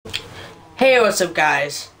Hey, what's up,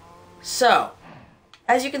 guys? So,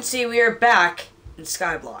 as you can see, we are back in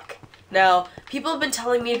Skyblock. Now, people have been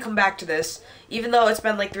telling me to come back to this, even though it's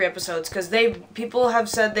been like 3 episodes, because people have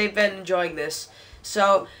said they've been enjoying this.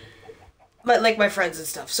 So, like my friends and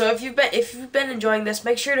stuff. So if you've been enjoying this,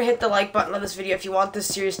 make sure to hit the like button on this video if you want this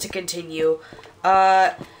series to continue.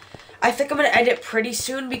 I think I'm gonna end it pretty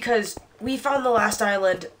soon because we found the last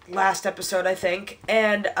island last episode, I think,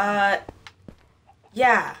 and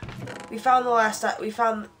yeah, we found the last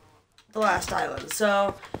island.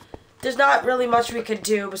 So there's not really much we could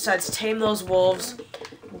do besides tame those wolves,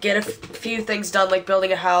 get a few things done like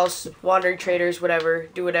building a house, wandering traders, whatever,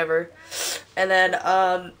 do whatever, and then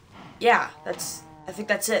yeah, I think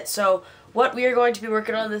that's it. So what we are going to be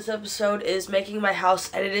working on this episode is making my house,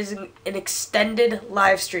 and it is an extended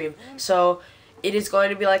live stream. So it is going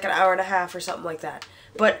to be like an hour and a half or something like that.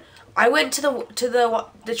 But I went to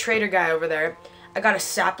the trader guy over there. I got a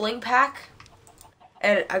sapling pack,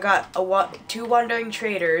 and I got 2 wandering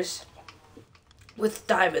traders with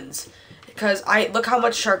diamonds, because look how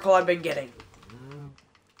much charcoal I've been getting.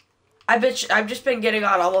 I've just been getting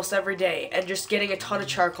on almost every day and just getting a ton of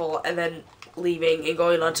charcoal and then leaving and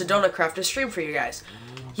going on to Donutcraft to stream for you guys.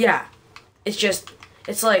 Yeah,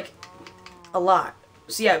 it's like a lot.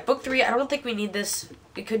 So yeah, book 3, I don't think we need this.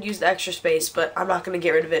 We could use the extra space, but I'm not going to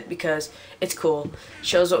get rid of it because it's cool. It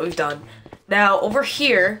shows what we've done. Now, over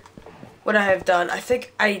here, what I have done, I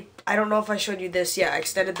think I don't know if I showed you this. Yeah, I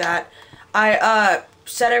extended that. I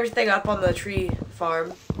set everything up on the tree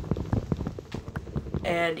farm.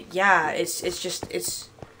 And yeah,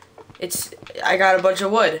 I got a bunch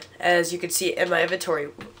of wood, as you can see in my inventory,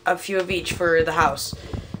 a few of each for the house.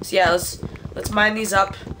 So yeah, let's mine these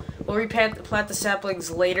up. We'll plant the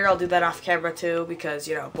saplings later. I'll do that off camera too, because,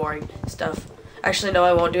 you know, boring stuff. Actually, no,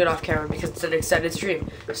 I won't do it off camera because it's an extended stream.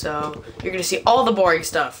 So you're gonna see all the boring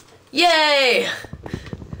stuff. Yay!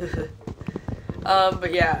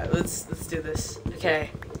 But yeah, let's do this. Okay.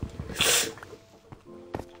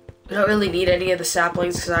 I don't really need any of the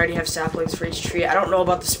saplings because I already have saplings for each tree. I don't know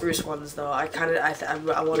about the spruce ones though. I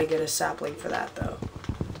want to get a sapling for that though.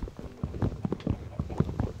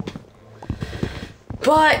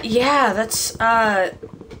 But yeah, that's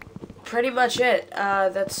pretty much it.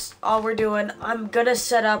 That's all we're doing. I'm gonna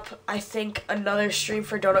set up, I think, another stream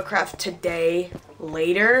for Donutcraft today,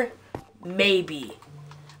 later, maybe.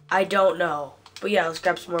 I don't know. But yeah, let's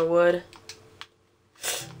grab some more wood.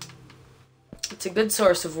 It's a good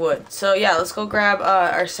source of wood. So yeah, let's go grab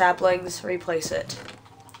our saplings, replace it.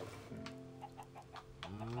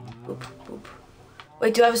 Boop, boop.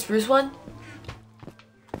 Wait, do I have a spruce one?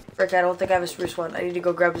 Frick, I don't think I have a spruce one. I need to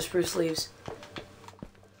go grab the spruce leaves.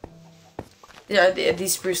 Yeah,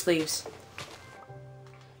 these spruce leaves.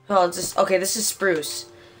 Oh, okay, this is spruce.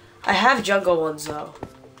 I have jungle ones though.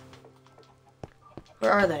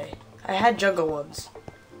 Where are they? I had jungle ones.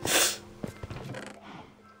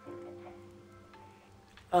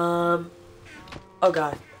 Oh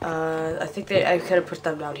god. I think I could have put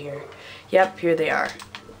them down here. Yep, here they are.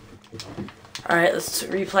 Alright, let's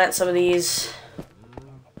replant some of these.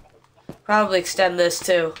 Probably extend this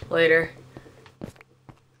too, later.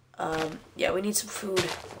 Yeah, we need some food.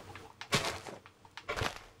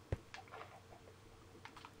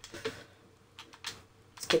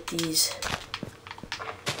 Let's get these.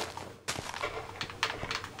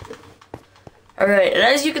 Alright, and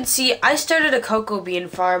as you can see, I started a cocoa bean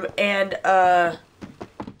farm and,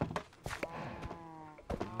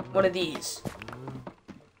 one of these.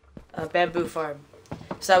 A bamboo farm.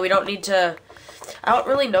 So we don't need to, I don't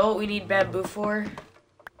really know what we need bamboo for.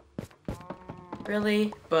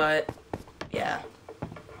 Really, but, yeah.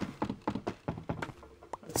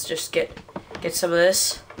 Let's just get some of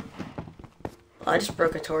this. Oh, I just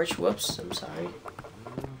broke a torch. Whoops, I'm sorry.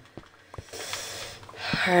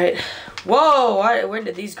 Alright. Whoa! Where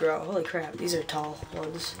did these grow? Holy crap, these are tall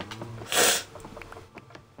ones.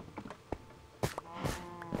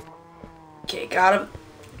 Okay, got him.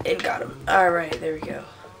 And got him. Alright, there we go.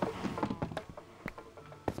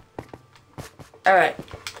 Alright.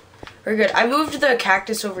 We're good. I moved the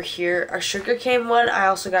cactus over here. Our sugarcane one I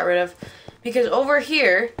also got rid of. Because over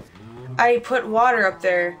here, I put water up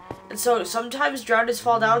there. And so sometimes drowneds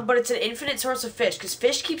fall down, but it's an infinite source of fish. Because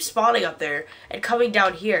fish keep spawning up there and coming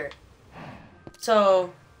down here.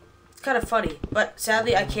 So, it's kind of funny. But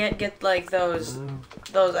sadly, I can't get, like, those.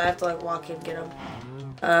 I have to, like, walk in and get them.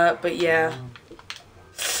 But yeah.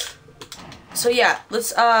 So yeah,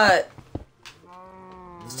 let's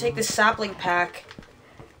take this sapling pack.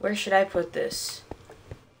 Where should I put this?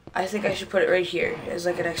 I think I should put it right here as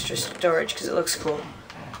like an extra storage because it looks cool.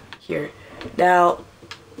 Here. Now,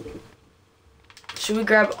 should we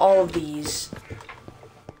grab all of these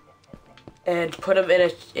and put them in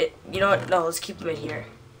a... you know what? No, let's keep them in here.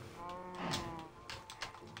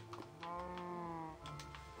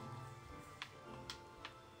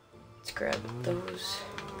 Let's grab those.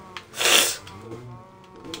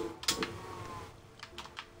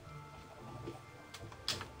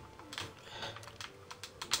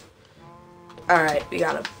 Alright, we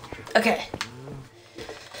got them. Okay.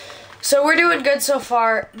 So we're doing good so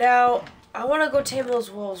far. Now, I want to go tame those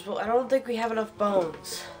wolves, but I don't think we have enough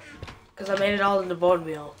bones. Because I made it all into bone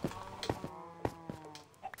meal.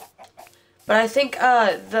 But I think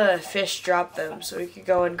the fish dropped them, so we could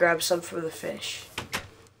go and grab some from the fish.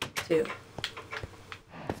 Too.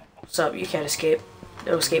 What's up? You can't escape.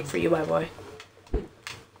 No escape for you, my boy.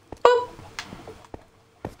 Boop!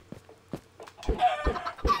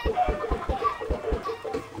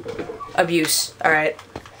 Abuse. Alright.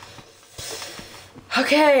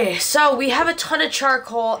 Okay, so we have a ton of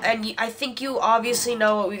charcoal, and I think you obviously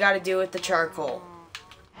know what we gotta do with the charcoal.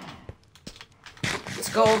 Let's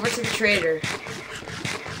go over to the trader.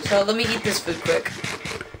 So let me eat this food quick.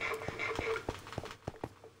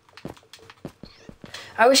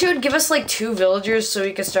 I wish it would give us like 2 villagers so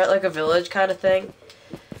we could start like a village kind of thing.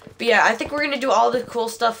 But yeah, I think we're gonna do all the cool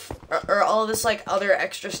stuff, or all this like other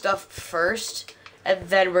extra stuff first, and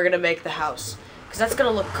then we're gonna make the house. Because that's gonna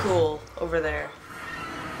look cool over there.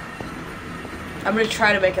 I'm gonna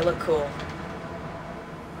try to make it look cool.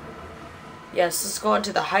 Yes, let's go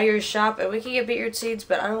into the hire shop, and we can get beetroot seeds,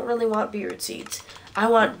 but I don't really want beetroot seeds. I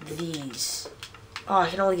want these. Oh, I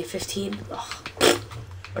can only get 15? Oh,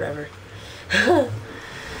 whatever.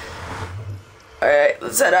 Alright,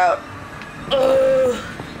 let's head out.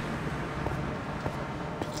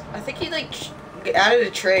 I think he, like, added a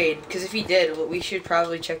trade, because if he did, well, we should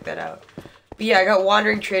probably check that out. But yeah, I got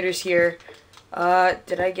wandering traders here.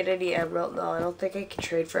 Did I get any emerald? No, I don't think I can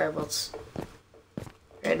trade for emeralds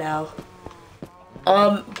right now.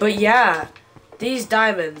 But yeah, these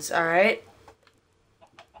diamonds, alright?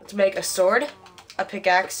 Let's make a sword, a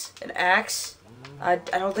pickaxe, an axe. I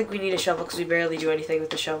don't think we need a shovel because we barely do anything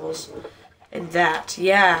with the shovels. And that,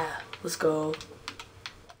 yeah, let's go.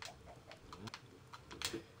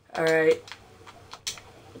 Alright.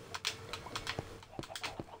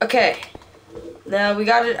 Okay. Now we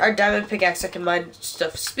got our diamond pickaxe that can mine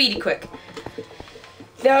stuff speedy quick.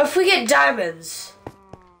 Now if we get diamonds,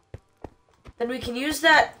 then we can use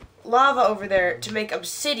that lava over there to make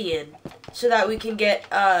obsidian so that we can get,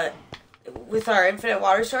 with our infinite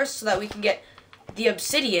water source, so that we can get the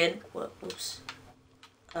obsidian. Oops.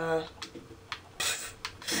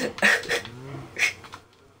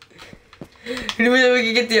 We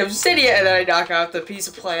can get the obsidian, and then I knock out the piece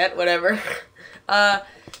of plant, whatever.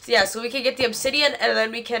 So yeah, so we can get the obsidian, and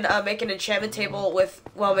then we can make an enchantment table with,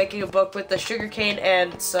 while making a book with the sugarcane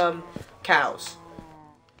and some cows.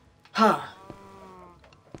 Huh.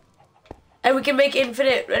 And we can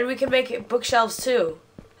make bookshelves too.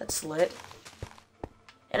 That's lit.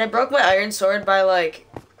 And I broke my iron sword by, like,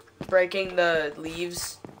 breaking the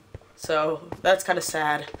leaves. So, that's kind of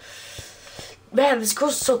sad. Man, this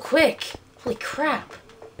goes so quick. Holy crap.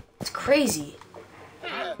 It's crazy.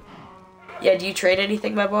 Yeah, do you trade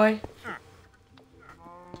anything, my boy?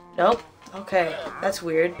 Nope? Okay, that's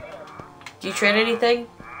weird. Do you trade anything?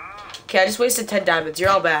 Okay, I just wasted 10 diamonds. You're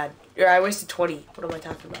all bad. Or I wasted 20. What am I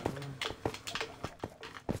talking about?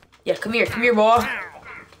 Yeah, come here, boy.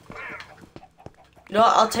 No,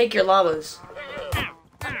 I'll take your llamas.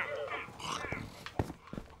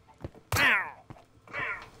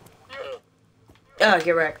 Oh,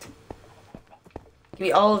 get wrecked. Give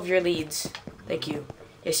me all of your leads. Thank you.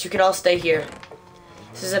 Yes, you can all stay here.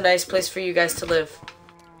 This is a nice place for you guys to live.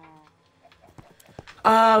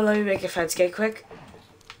 Let me make a fence gate quick.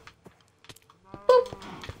 Boop.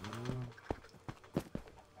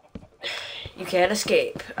 You can't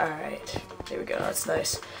escape. Alright. There we go. That's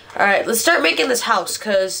nice. Alright, let's start making this house,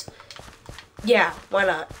 because, yeah, why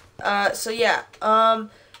not? So yeah,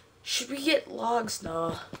 should we get logs?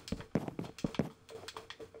 No.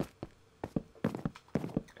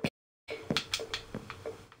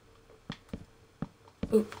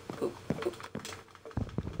 Oop, oop, oop.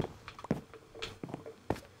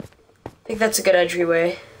 I think that's a good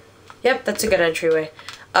entryway. Yep, that's a good entryway.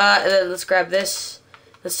 And then let's grab this.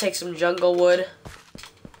 Let's take some jungle wood.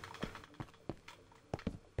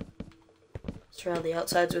 Surround the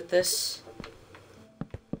outsides with this.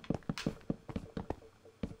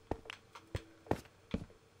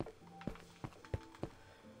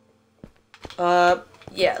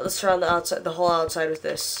 Yeah, let's surround the outside, the whole outside with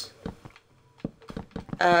this.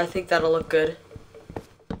 I think that'll look good.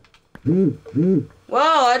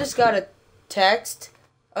 Wow, I just got a Text?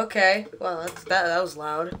 Okay. Well, that was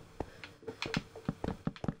loud.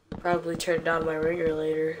 Probably turn down my ringer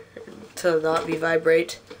later to not be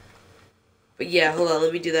vibrate. But yeah, hold on,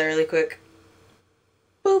 let me do that really quick.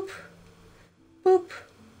 Boop. Boop.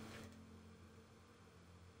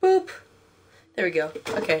 Boop. There we go.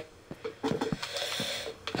 Okay.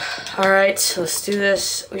 Alright, so let's do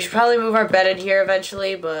this. We should probably move our bed in here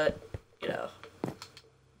eventually, but, you know.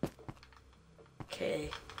 Okay.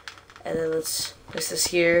 And then let's place this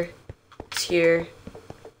here, this here,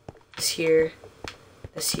 this here,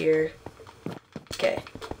 this here. Okay.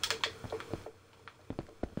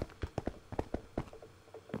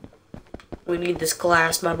 We need this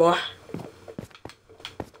glass, my boy.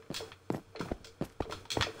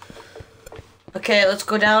 Okay, let's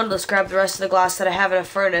go down. Let's grab the rest of the glass that I have in a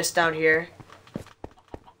furnace down here.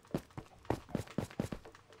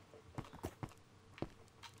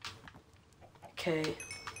 Okay.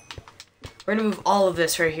 We're gonna move all of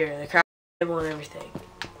this right here. The crap table and everything.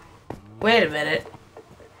 Wait a minute.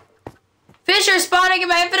 Fish are spawning in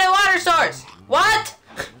my infinite water source! What?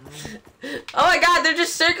 Oh my god, they're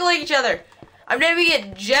just circling each other. I'm naming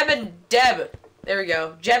it Jeb and Deb. There we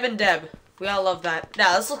go. Jeb and Deb. We all love that.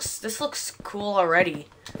 Now this looks cool already.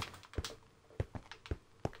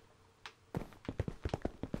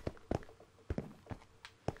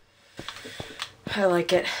 I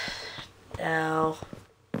like it. Now,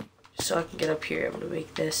 so I can get up here, I'm gonna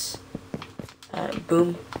make this.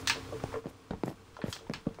 Boom.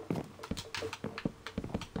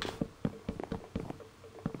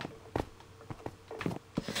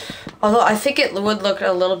 Although I think it would look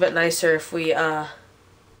a little bit nicer if we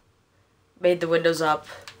made the windows up,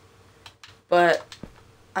 but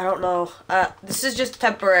I don't know. This is just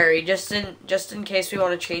temporary. Just in case we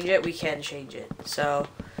want to change it, we can change it. So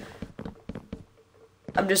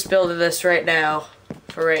I'm just building this right now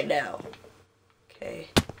for right now. Okay.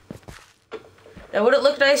 Now would it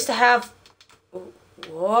look nice to have?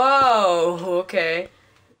 Whoa. Okay.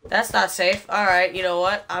 That's not safe. All right. You know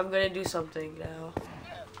what? I'm gonna do something now.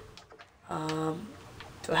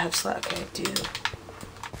 Do I have slack? Okay, I do.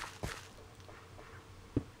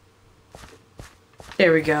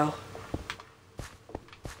 There we go.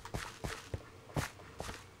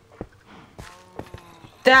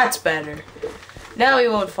 That's better. Now we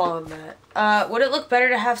won't fall in that. Would it look better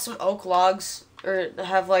to have some oak logs, or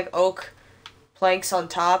have like oak planks on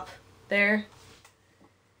top there?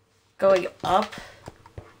 Going up?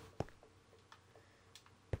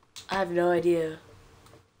 I have no idea.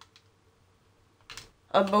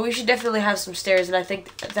 But we should definitely have some stairs, and I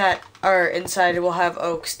think that our inside will have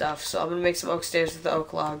oak stuff. So I'm gonna make some oak stairs with the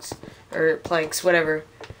oak logs, or planks, whatever.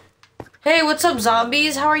 Hey, what's up,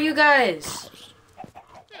 zombies? How are you guys?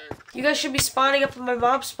 You guys should be spawning up in my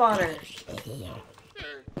mob spawner.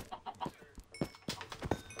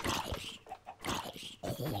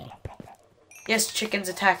 Yes, chickens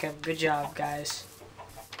attack him. Good job, guys.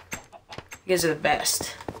 You guys are the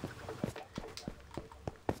best.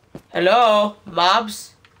 Hello,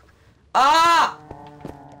 mobs? Ah!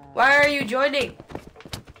 Why are you joining?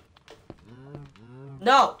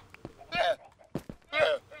 No.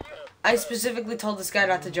 I specifically told this guy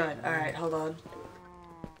not to join. Alright, hold on.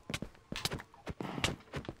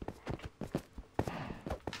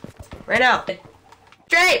 Right now.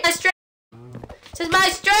 Stream! My stream! This is my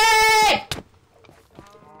stream!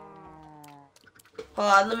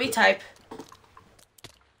 Hold on, let me type.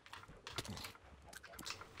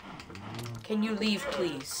 Can you leave,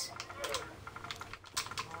 please?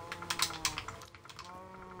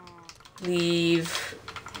 Leave.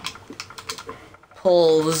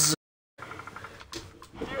 Pulls.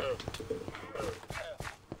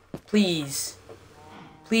 Please.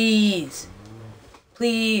 Please.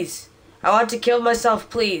 Please. I want to kill myself,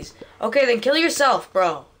 please. Okay, then kill yourself,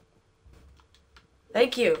 bro.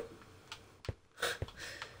 Thank you.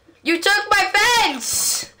 You took my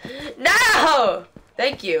fence! No!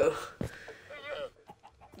 Thank you.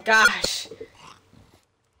 Gosh.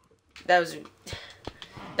 That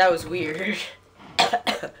was weird.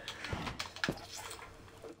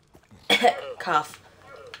 Cough.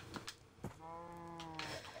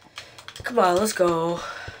 Come on, let's go.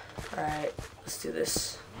 Alright, let's do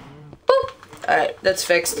this. Boop. Alright, that's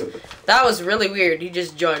fixed. That was really weird. He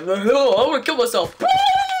just joined. Oh, I want to kill myself.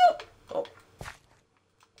 Oh.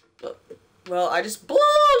 Well, I just blew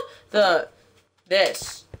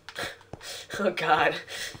this. Oh god.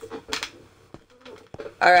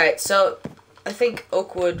 Alright, so I think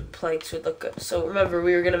oak wood planks would look good. So remember,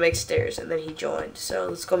 we were gonna make stairs and then he joined. So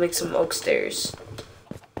let's go make some oak stairs.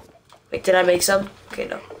 Wait, did I make some? Okay,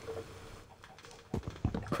 no.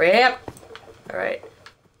 Crap. Alright.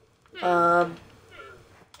 Boop.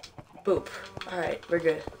 Alright, we're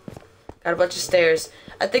good. Got a bunch of stairs.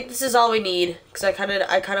 I think this is all we need, because I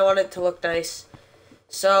kinda want it to look nice.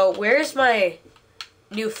 So, where's my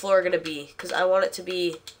new floor gonna be? Because I want it to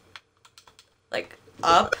be, like,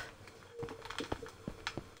 up.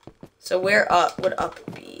 So where up would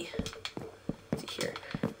up be? Let's see here.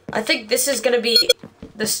 I think this is gonna be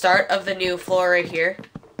the start of the new floor right here.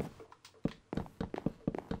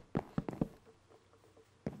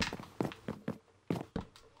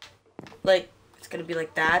 Like, it's gonna be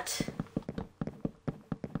like that.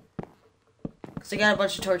 Because I got a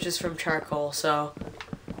bunch of torches from charcoal, so.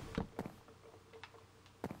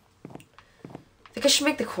 I think I should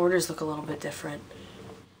make the corners look a little bit different.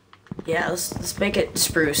 Yeah, let's make it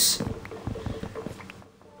spruce.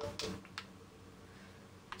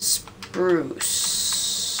 Spruce.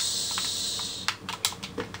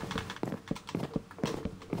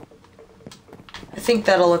 I think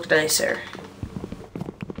that'll look nicer.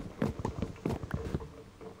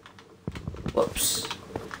 Whoops.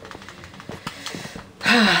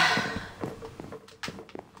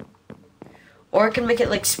 Or I can make it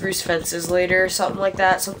like spruce fences later or something like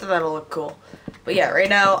that. Something that'll look cool. But yeah, right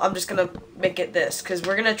now I'm just gonna make it this. Because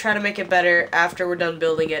we're gonna try to make it better after we're done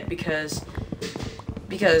building it. Because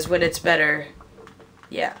when it's better,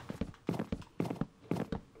 yeah.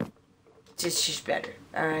 It's just better.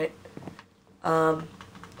 Alright.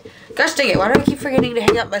 Gosh dang it, why do I keep forgetting to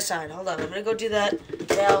hang up my sign? Hold on, I'm gonna go do that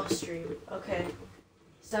now. Stream. Okay.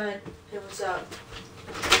 Sign. Hey, what's up?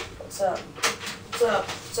 What's up? What's up?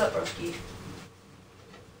 What's up, broski?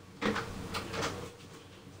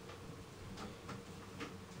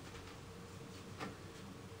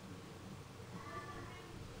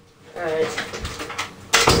 Alright.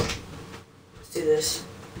 Let's do this.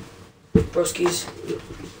 Broskies.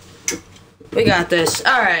 We got this.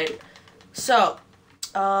 Alright. So,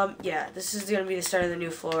 yeah, this is gonna be the start of the new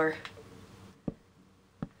floor.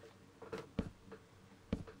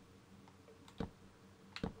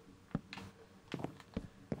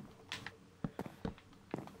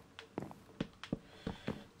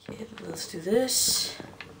 Okay, let's do this.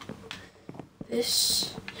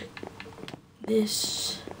 This.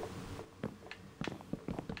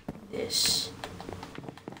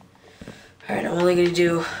 Alright, I'm only gonna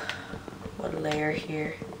do one layer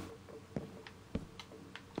here.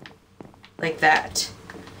 Like that.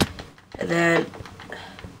 And then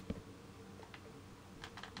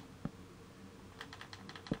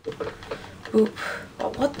boop. Oh,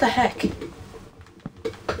 what the heck?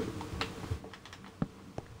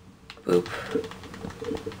 Boop.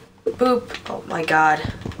 Boop. Oh my god.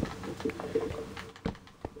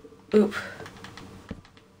 Boop.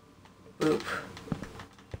 Boop.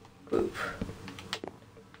 Boop.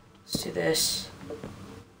 Let's do this.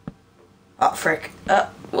 Oh, frick.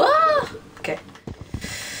 Whoa! Okay.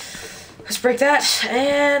 Let's break that,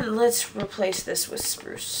 and let's replace this with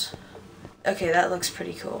spruce. Okay, that looks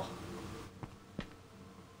pretty cool.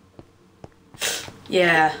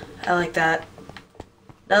 Yeah, I like that.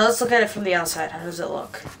 Now let's look at it from the outside. How does it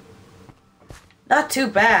look? Not too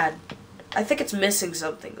bad. I think it's missing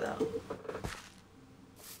something, though.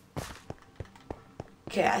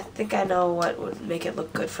 Okay, I think I know what would make it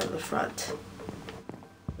look good from the front.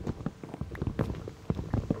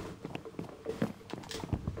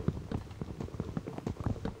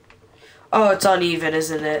 Oh, it's uneven,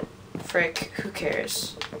 isn't it? Frick, who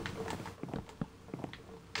cares?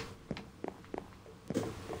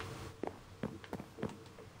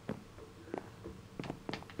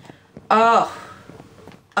 Oh.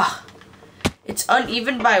 Ah. It's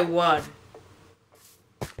uneven by 1.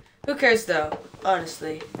 Who cares though?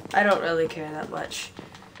 Honestly, I don't really care that much.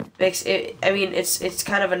 Makes it. I mean, it's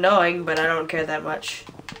kind of annoying, but I don't care that much.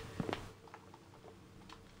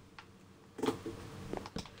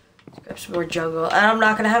 Let's grab some more jungle, and I'm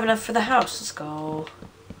not gonna have enough for the house. Let's go.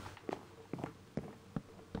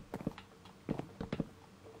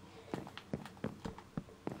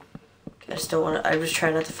 Okay, I just don't want to. I'm just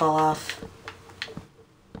trying not to fall off.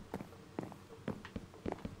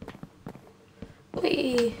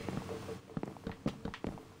 Whee!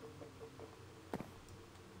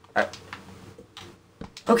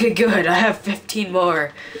 Okay, good. I have 15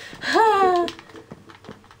 more.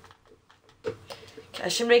 Okay, I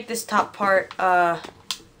should make this top part,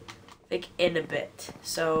 like, in a bit.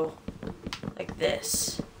 So, like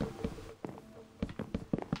this.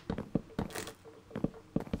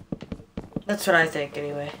 That's what I think,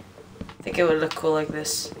 anyway. I think it would look cool like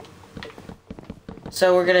this.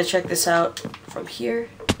 So, we're gonna check this out from here.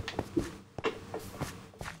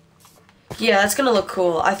 Yeah, that's gonna look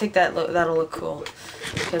cool. I think that'll look cool.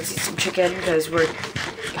 Let's eat some chicken because we're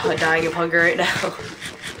dying of hunger right now.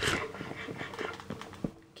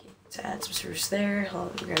 Okay, let's add some spruce there.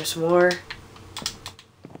 Hold on, grab some more.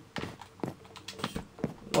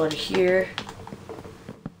 One here.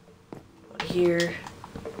 One here.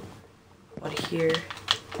 One here.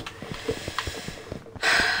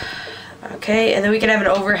 Okay, and then we can have an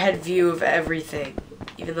overhead view of everything.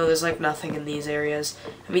 Even though there's like nothing in these areas.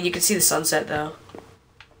 I mean, you can see the sunset though.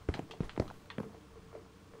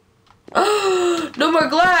 No more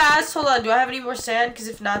glass! Hold on, do I have any more sand? Because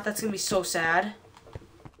if not, that's going to be so sad.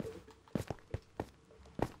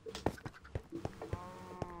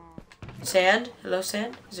 Sand? Hello,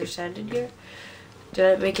 sand? Is there sand in here?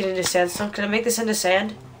 Did I make it into sandstone? Can I make this into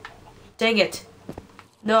sand? Dang it.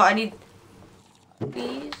 No, I need...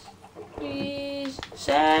 Please. Please.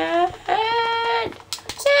 Sand!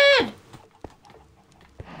 Sand!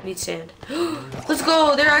 I need sand. Let's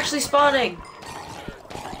go! They're actually spawning!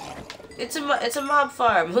 It's a mob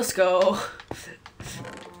farm. Let's go.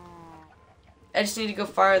 I just need to go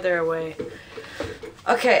farther away.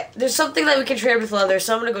 Okay, there's something that we can trade with leather,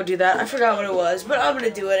 so I'm gonna go do that. I forgot what it was, but I'm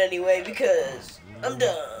gonna do it anyway because I'm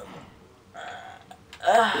dumb.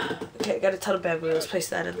 Okay, got a ton of bamboo. Let's place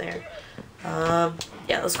that in there.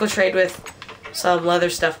 Yeah, let's go trade with some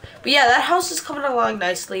leather stuff. But yeah, that house is coming along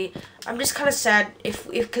nicely. I'm just kind of sad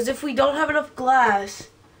because if we don't have enough glass,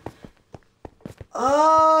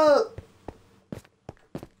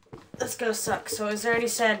 that's gonna suck. So is there any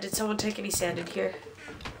sand? Did someone take any sand in here?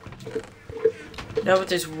 No, but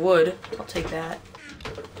there's wood. I'll take that.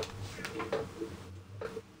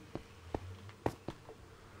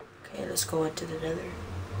 Okay, let's go into the nether.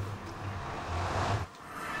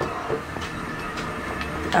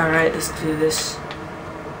 Alright, let's do this.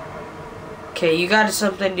 Okay, you got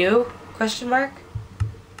something new? Question mark?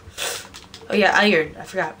 Oh yeah, iron. I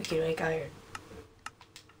forgot we can make iron.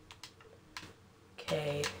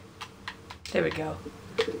 Okay. There we go.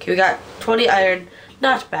 Okay, we got 20 iron.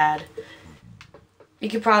 Not bad. We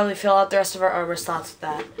could probably fill out the rest of our armor slots with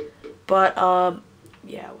that. But,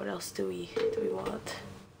 yeah, what else do we want?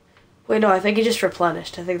 Wait, no, I think it just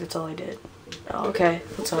replenished. I think that's all I did. Oh, okay.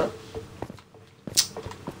 What's up?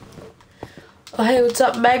 Oh, hey, what's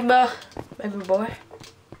up, Magma? Magma boy.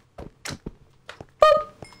 Boop!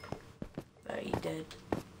 Oh, he dead.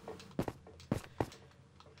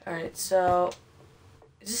 Alright, so...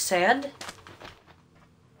 Is this sand?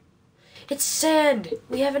 It's sand!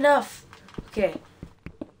 We have enough! Okay.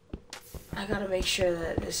 I gotta make sure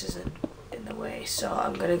that this isn't in the way, so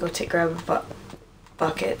I'm gonna go grab a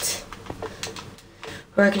bucket.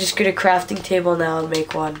 Or I can just get a crafting table now and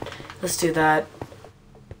make one. Let's do that.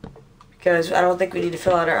 Because I don't think we need to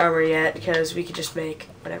fill out our armor yet, because we can just make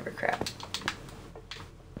whatever crap.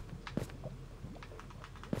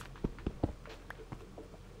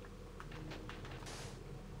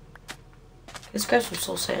 Let's grab some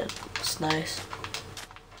soul sand. It's nice.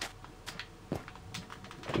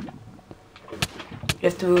 You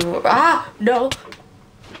have to move over. Ah! No!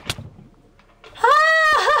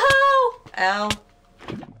 Ah! Ow.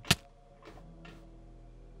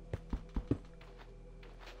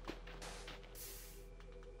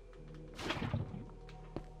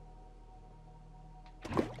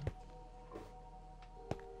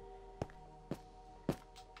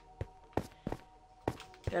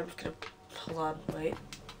 Yeah, I'm just gonna... Hold on, wait.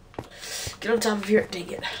 Get on top of here. Dang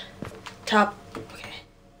it. Top. Okay.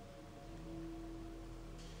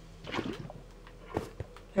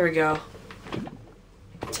 There we go.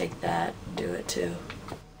 Take that. Do it too.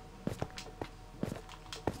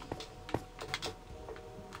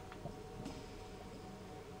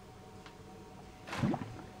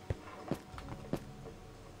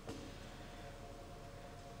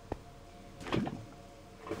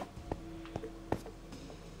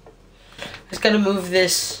 Just gotta move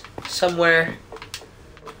this somewhere.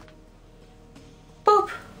 Boop!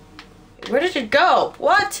 Where did it go?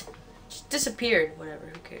 What? It just disappeared. Whatever,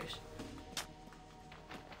 who cares?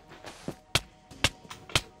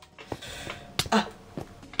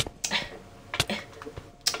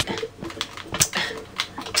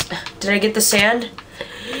 Did I get the sand?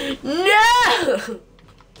 No!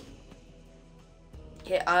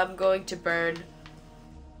 Okay, I'm going to burn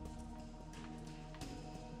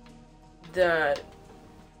the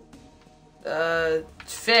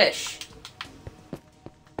fish.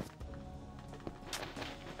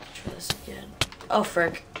 Try this again. Oh,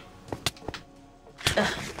 frick.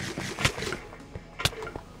 Ugh.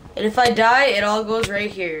 And if I die, it all goes right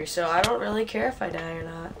here. So I don't really care if I die or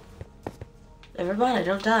not. Never mind, I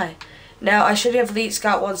don't die. Now, I should have at least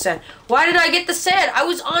got one sand. Why did I get the sand? I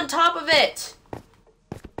was on top of it.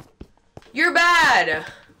 You're bad.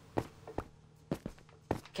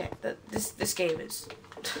 Okay, Okay, this game is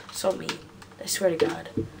so mean. I swear to God.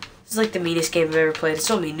 This is like the meanest game I've ever played. It's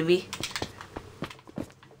so mean to me.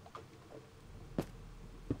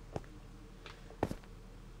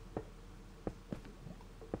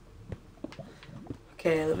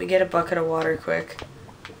 Okay, let me get a bucket of water quick.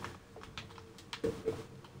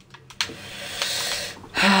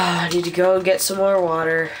 I need to go and get some more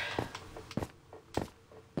water.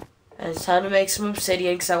 And it's time to make some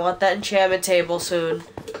obsidian because I want that enchantment table soon.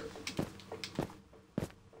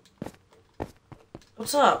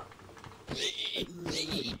 What's up?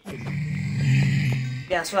 Yeah,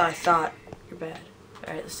 that's what I thought. You're bad.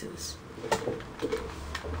 Alright, let's do this.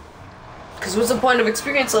 Because what's the point of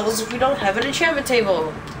experience levels if we don't have an enchantment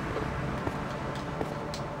table?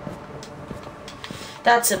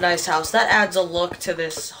 That's a nice house. That adds a look to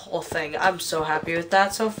this whole thing. I'm so happy with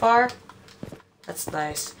that so far. That's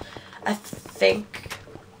nice. I think...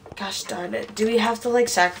 Gosh darn it. Do we have to, like,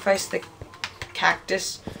 sacrifice the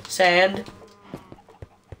cactus sand?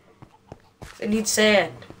 I need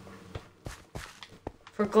sand.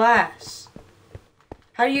 For glass.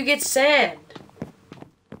 How do you get sand?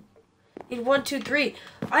 I need 1, 2, 3.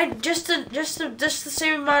 Just the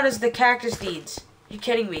same amount as the cactus needs. Are you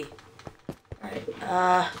kidding me?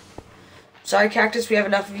 Alright, sorry cactus, we have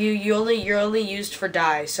enough of you. You're only used for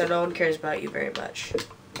dye, so no one cares about you very much.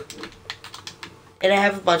 And I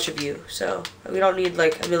have a bunch of you, so we don't need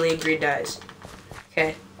like a million green dyes.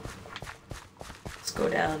 Okay. Let's go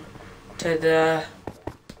down to the...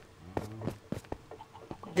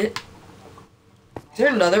 Is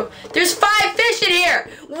there another? There's 5 fish in here!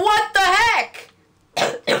 What the heck?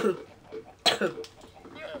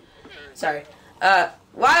 Sorry.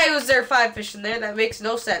 Why was there 5 fish in there? That makes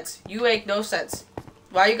no sense. You make no sense.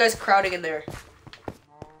 Why are you guys crowding in there?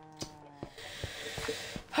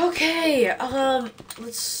 Okay,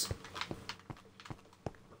 let's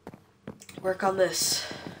work on this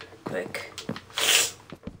quick.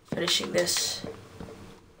 Finishing this.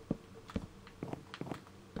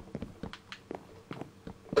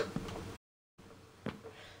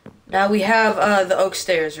 Now we have the oak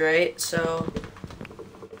stairs, right? So,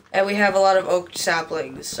 and we have a lot of oak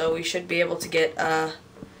saplings, so we should be able to get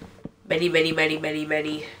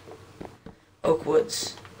many oak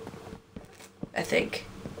woods, I think.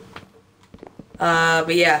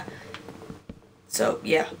 But yeah. So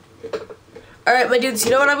yeah. All right, my dudes.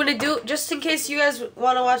 You know what I'm gonna do? Just in case you guys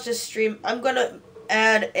want to watch this stream, I'm gonna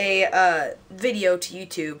add a video to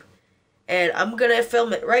YouTube, and I'm gonna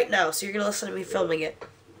film it right now. So you're gonna listen to me filming it.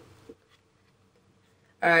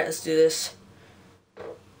 Alright, let's do this.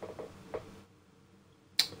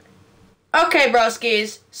 Okay,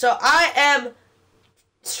 broskies. So I am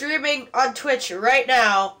streaming on Twitch right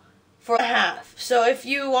now for a half. So if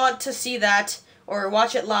you want to see that or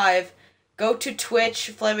watch it live, go to Twitch,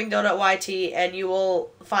 Flaming Donut YT, and you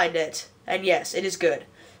will find it. And yes, it is good.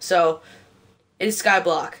 So it is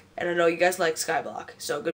Skyblock, and I know you guys like Skyblock.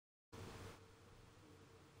 So good.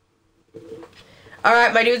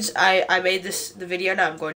 Alright, my dudes, I made the video,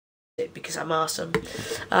 now I'm going to it because I'm awesome.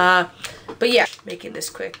 But yeah, making this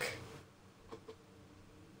quick.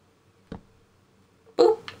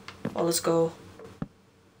 Boop. Well, let's go.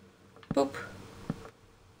 Boop.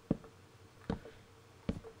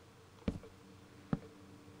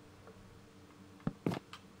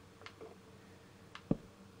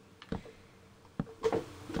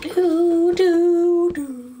 Do, do,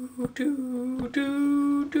 do, do,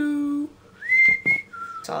 do, do.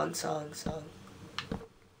 Song.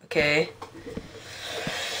 Okay.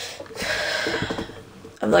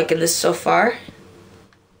 I'm liking this so far.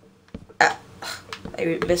 Ah,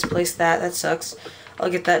 I misplaced that. That sucks. I'll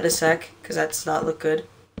get that in a sec, because that does not look good.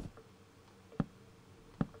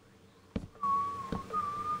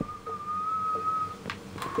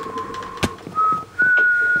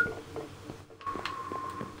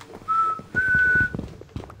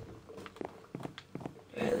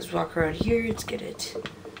 Alright, let's walk around here. Let's get it.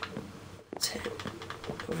 Let's head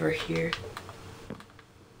over here.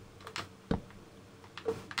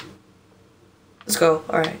 Let's go.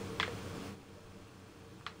 Alright.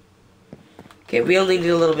 Okay, we only need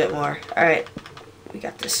a little bit more. Alright. We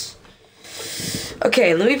got this.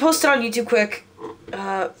 Okay, let me post it on YouTube quick.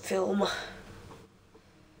 Film.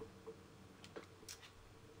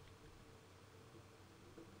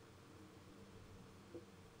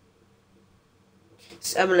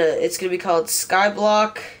 So it's gonna be called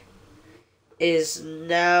Skyblock is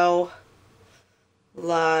now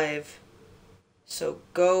live. So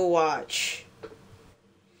go watch.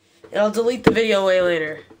 And I'll delete the video way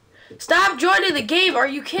later. Stop joining the game! Are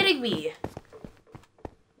you kidding me?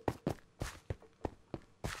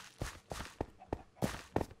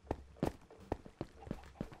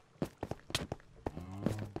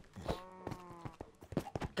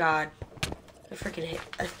 God. I freaking hate...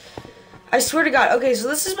 I swear to God. Okay, so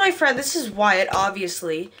this is my friend. This is Wyatt,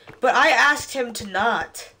 obviously. But I asked him to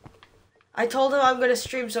not. I told him I'm going to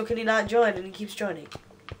stream, so can he not join? And he keeps joining.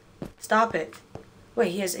 Stop it.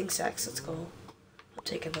 Wait, he has ink sacs. Let's go. I'm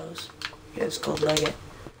taking those. He has gold nugget.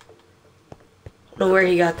 I don't know where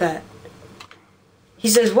he got that. He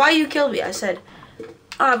says, why you kill me? I said,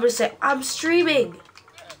 I'm going to say, I'm streaming.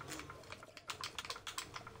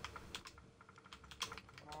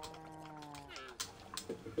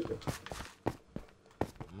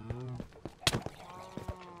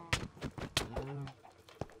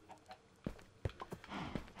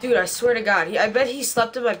 Dude, I swear to God, I bet he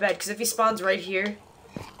slept in my bed, because if he spawns right here...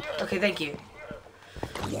 Okay, thank you.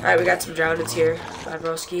 Alright, we got some drowneds here.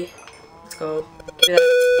 Broski. Let's go. Give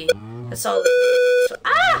me that. That's all.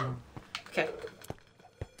 Ah! Okay.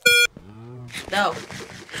 No.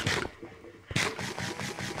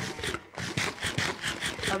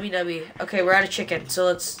 Nummy nummy. Okay, we're out of chicken, so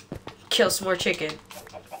let's kill some more chicken.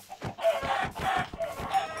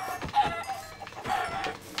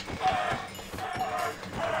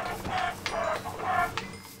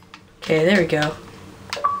 Okay, there we go.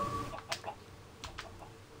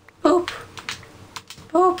 Boop.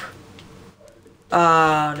 Boop.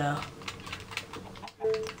 Oh, no.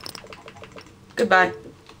 Goodbye.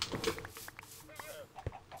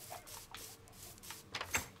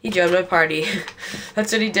 He joined my party.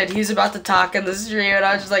 That's what he did. He was about to talk in the stream, and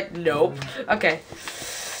I was just like, nope. Okay.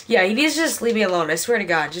 Yeah, he needs to just leave me alone. I swear to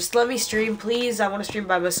God. Just let me stream, please. I want to stream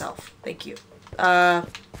by myself. Thank you. But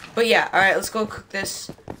yeah, alright, let's go cook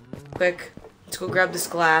this. Quick. Let's go grab this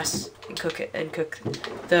glass and cook it and cook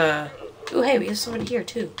the... Ooh, hey, we have someone here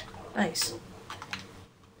too. Nice.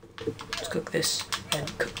 Let's cook this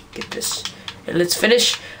and get this. And let's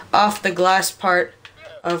finish off the glass part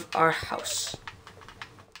of our house.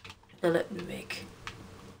 Now let me make...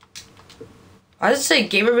 I was say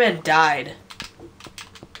Gamerman died.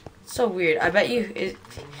 It's so weird. I bet you...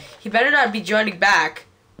 He better not be joining back.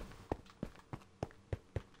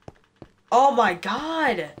 Oh my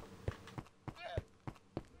God!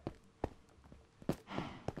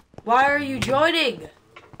 Why are you joining?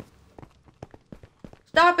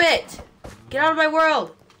 Stop it! Get out of my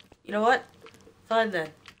world! You know what? Fine then.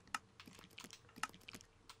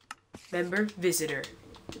 Member visitor.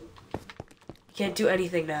 You can't do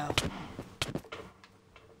anything now.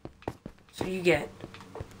 So you get.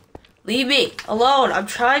 Leave me alone. I'm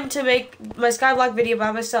trying to make my Skyblock video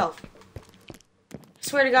by myself. I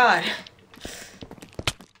swear to God.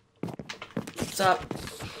 What's up?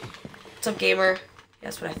 What's up, gamer?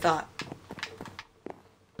 That's what I thought.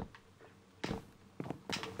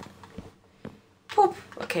 Poop.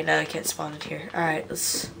 Okay, now I can't spawn it here. Alright,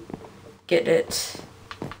 let's get it.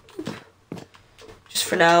 Just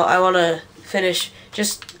for now, I want to finish.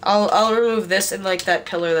 I'll remove this and like that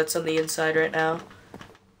pillar that's on the inside right now.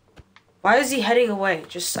 Why is he heading away?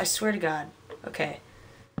 I swear to God. Okay.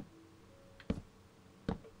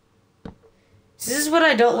 This is what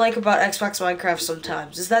I don't like about Xbox Minecraft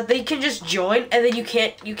sometimes, is that they can just join and then you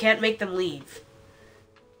can't make them leave.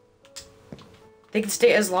 They can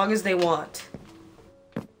stay as long as they want.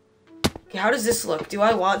 Okay, how does this look? Do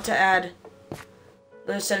I want to add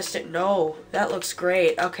another set of stairs? No, that looks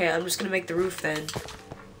great. Okay, I'm just gonna make the roof then.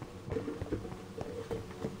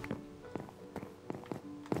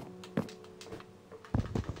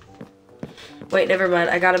 Wait, never mind.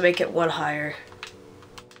 I gotta make it one higher.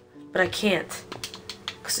 But I can't.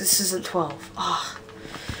 Because this isn't 12. Oh.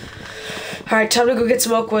 Alright, time to go get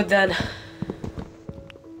some oak wood then.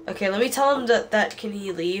 Okay, let me tell him that can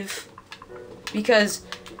he leave? Because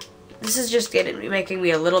this is just making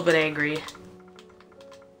me a little bit angry.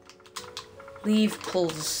 Leave,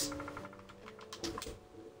 please.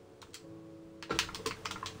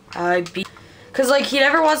 Because like he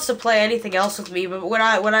never wants to play anything else with me, but when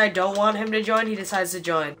I don't want him to join, he decides to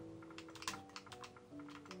join.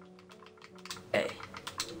 Okay.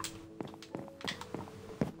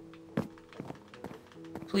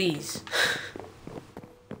 Please.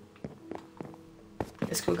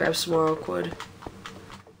 Let's go grab some more oak wood.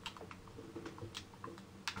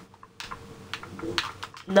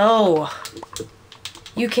 No.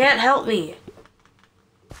 You can't help me.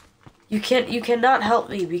 You cannot help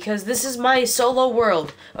me because this is my solo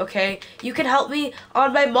world, okay? You can help me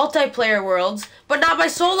on my multiplayer worlds, but not my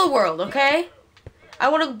solo world, okay? I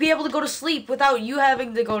want to be able to go to sleep without you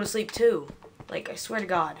having to go to sleep too. Like, I swear to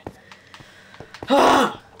God.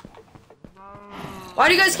 Why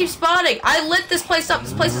do you guys keep spawning? I lit this place up.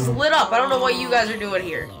 This place is lit up. I don't know what you guys are doing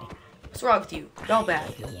here. What's wrong with you? Y'all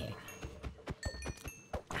bad.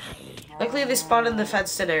 Luckily, they spawn in the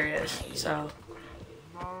fenced-in areas, so...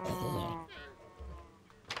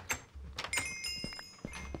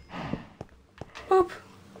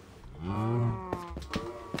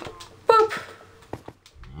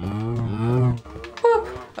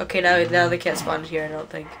 Okay, now they can't spawn here, I don't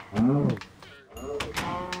think.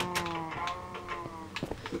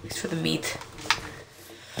 Thanks for the meat.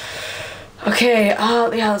 Okay,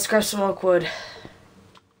 yeah, let's grab some oak wood.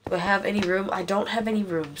 Do I have any room? I don't have any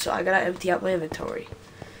room, so I gotta empty out my inventory.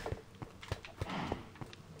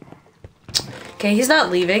 Okay, he's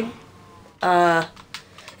not leaving.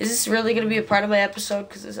 Is this really gonna be a part of my episode?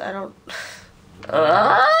 Because I don't...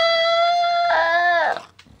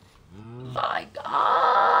 My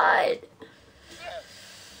God.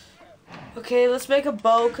 Okay, let's make a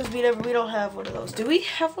bow because we don't have one of those. Do we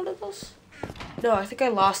have one of those? No, I think I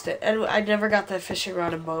lost it, and I never got that fishing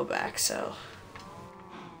rod and bow back. So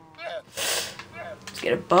let's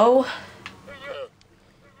get a bow.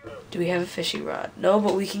 Do we have a fishing rod? No,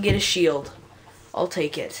 but we can get a shield. I'll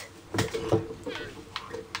take it.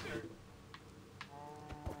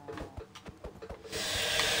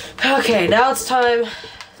 Okay, now it's time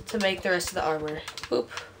to make the rest of the armor. Boop.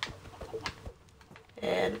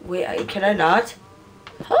 And wait, can I not?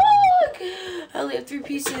 Oh, I only have 3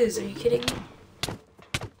 pieces. Are you kidding me?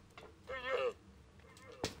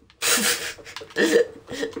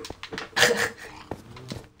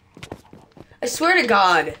 I swear to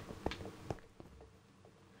God.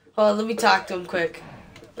 Hold on, let me talk to him quick.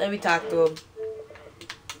 Let me talk to him.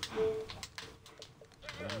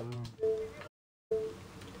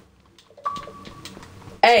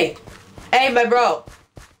 Hey, hey, my bro.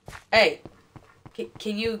 Hey,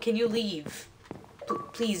 can you leave?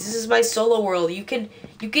 Please, this is my solo world. You can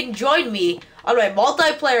join me on my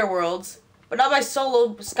multiplayer worlds, but not my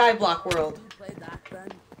solo Skyblock world.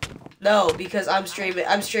 No, because I'm streaming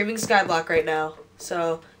Skyblock right now,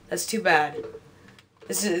 so that's too bad.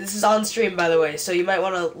 This is on stream, by the way, so you might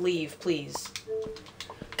want to leave, please.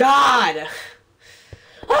 God!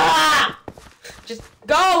 Ah! Just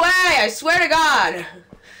go away! I swear to God!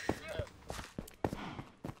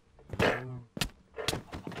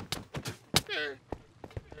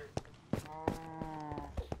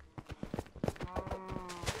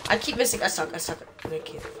 I keep missing. I suck.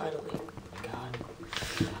 Thank you. Finally. God.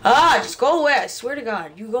 Ah, just go away. I swear to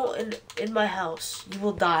God. You go in my house. You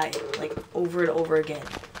will die. Like, over and over again.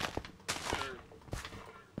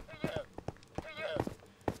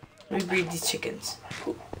 Let me breed these chickens.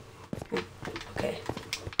 Ooh. Ooh. Okay.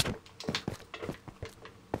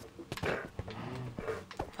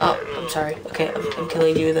 Oh, I'm sorry. Okay, I'm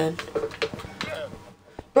killing you then.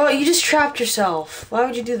 Bro, you just trapped yourself. Why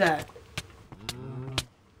would you do that?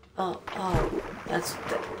 Oh,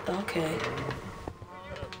 okay.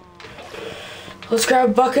 Let's grab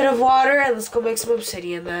a bucket of water and let's go make some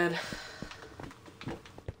obsidian then.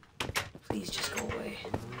 Please just go away.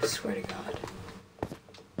 I swear to God.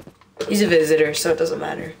 He's a visitor, so it doesn't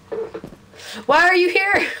matter. Why are you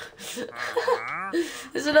here?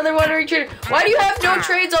 There's another wandering trader. Why do you have no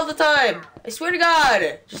trades all the time? I swear to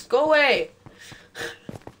God. Just go away.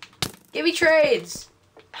 Give me trades.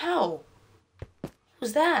 Ow. What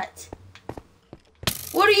was that?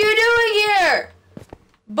 What are you doing here?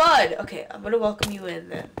 Bud. Okay, I'm gonna welcome you in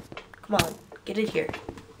then. Come on, get in here.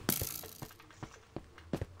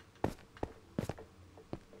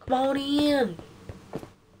 Come on in.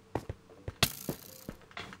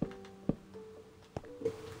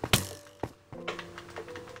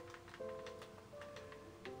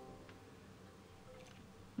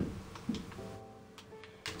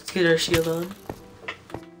 Let's get our shield on.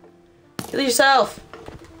 Kill yourself.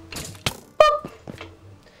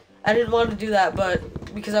 I didn't want to do that, but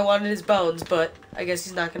because I wanted his bones, but I guess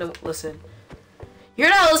he's not gonna listen. You're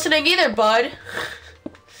not listening either, bud.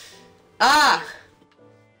 Ah.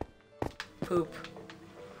 Poop.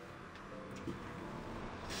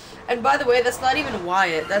 And by the way, that's not even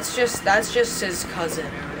Wyatt. That's just his cousin or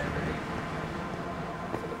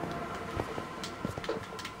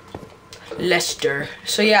whatever. Lester.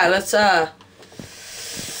 So yeah, let's head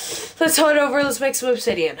over. Let's make some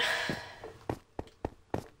obsidian.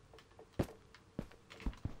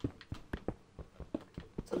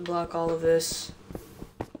 Unblock all of this.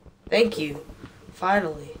 Thank you.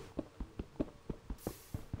 Finally.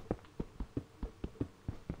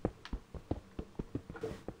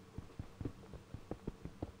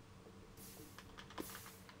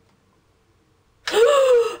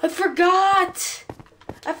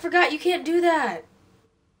 I forgot you can't do that.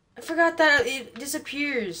 I forgot that it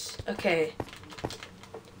disappears. Okay.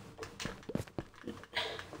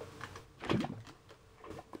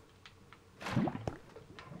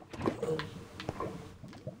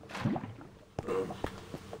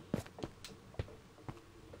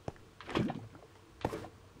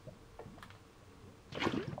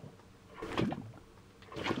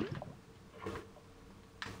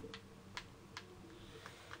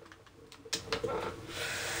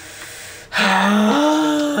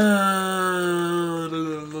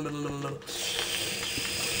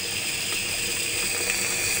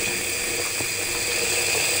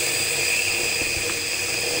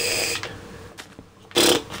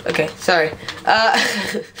 Okay, sorry.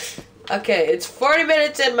 Okay, it's 40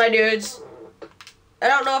 minutes in, my dudes. I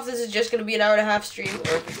don't know if this is just gonna be an hour-and-a-half stream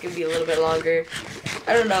or if it's gonna be a little bit longer.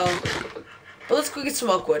 I don't know. But let's go get some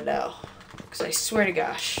oak wood now. Because I swear to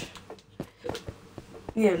gosh.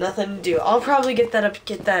 We have nothing to do. I'll probably get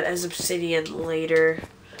that as obsidian later.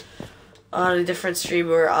 On a different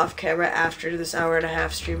stream or off camera after this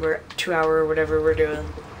hour-and-a-half stream or 2 hour or whatever we're doing.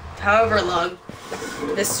 However long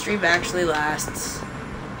this stream actually lasts.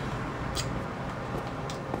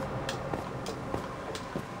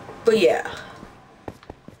 But yeah.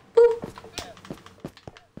 Boop.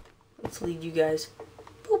 Let's lead you guys.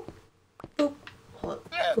 Boop. Boop. Hold on.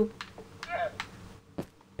 Boop.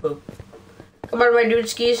 Boop. Come on, my dude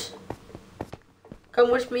skis.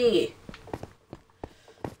 Come with me.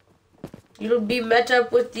 You'll be met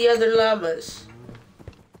up with the other llamas.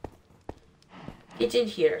 Get in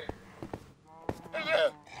here.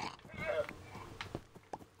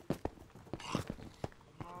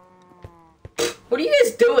 What are you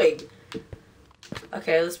guys doing?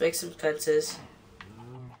 Okay, let's make some fences.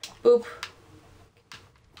 Boop.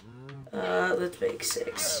 Let's make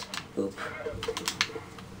 6. Boop.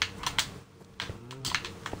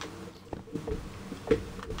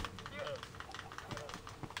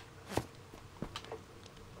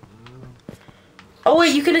 Oh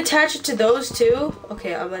wait, you can attach it to those too?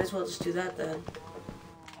 Okay, I might as well just do that then.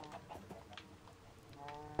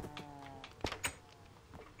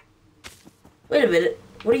 Wait a minute.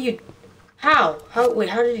 What are you... How? Wait,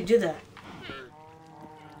 how did you do that?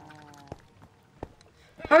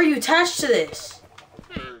 How are you attached to this?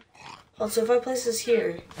 Also, if I place this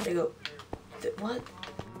here, they go... What?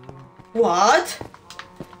 What?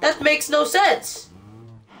 That makes no sense.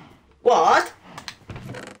 What?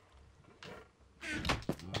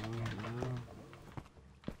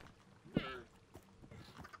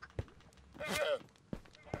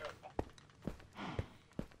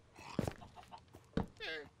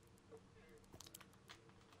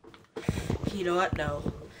 You know what? No.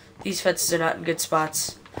 These fences are not in good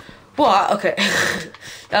spots. What? Okay.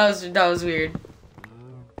 that was weird.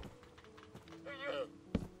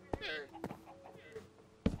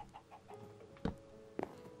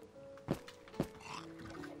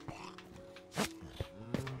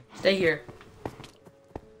 Stay here.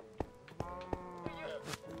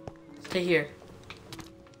 Stay here.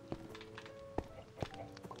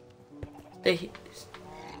 Stay here.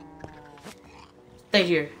 Stay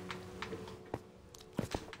here.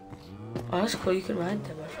 Oh, that's cool. You can ride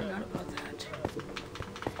them. I forgot about that.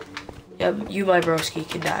 Yeah, you, my broski,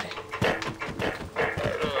 can die.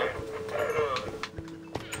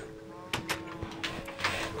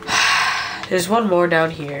 There's one more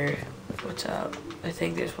down here. What's up? I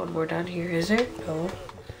think there's one more down here. Is there? No.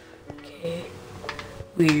 Okay.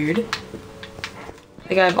 Weird. I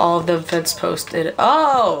think I have all of them fence posted.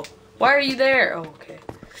 Oh! Why are you there? Oh, okay.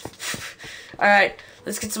 Alright,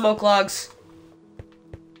 let's get some oak logs.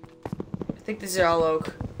 I think these are all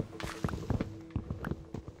oak.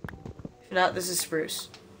 If not, this is spruce.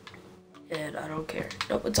 And I don't care.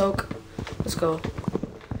 Nope, it's oak. Let's go.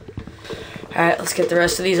 Alright, let's get the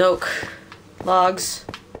rest of these oak logs.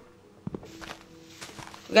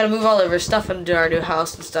 We gotta move all of our stuff into our new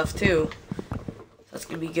house and stuff too. That's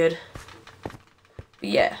gonna be good. But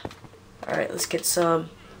yeah. Alright, let's get some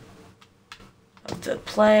of the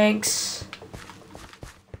planks.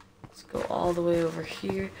 Let's go all the way over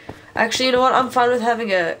here. Actually, you know what? I'm fine with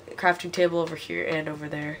having a crafting table over here and over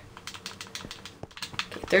there.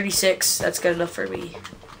 Okay, 36. That's good enough for me.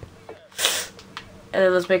 And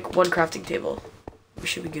then let's make one crafting table. We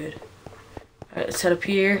should be good. Alright, let's head up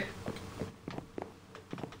here.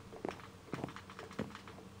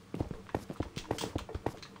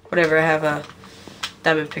 Whatever, I have a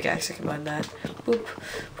diamond pickaxe, I can mine that. Boop,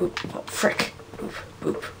 boop, oh, frick. Boop,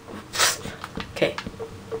 boop, boop. Okay.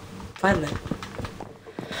 Fine then.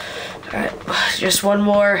 Alright, just one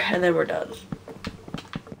more, and then we're done.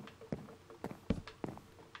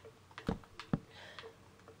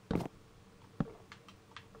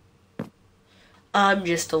 I'm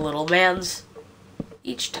just a little man's.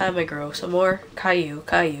 Each time I grow some more. Caillou,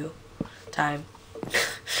 Caillou. Time.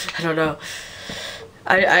 I don't know.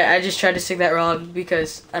 I just tried to sing that wrong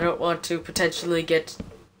because I don't want to potentially get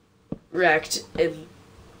wrecked in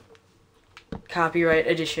Copyright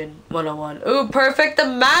Edition 101. Ooh, perfect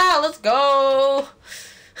amount! Let's go!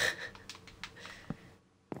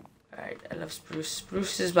 Alright, I love spruce.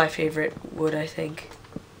 Spruce is my favorite wood, I think.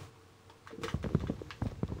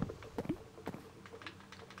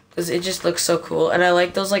 because it just looks so cool. And I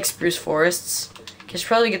like those like spruce forests. I should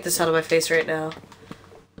probably get this out of my face right now.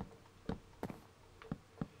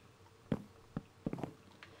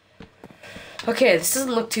 Okay, this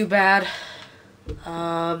doesn't look too bad.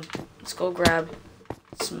 Let's go grab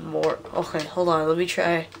some more. Okay, hold on. Let me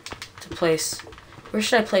try to place. Where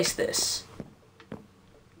should I place this? I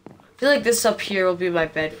feel like this up here will be my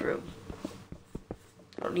bedroom.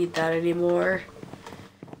 I don't need that anymore.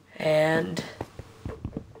 And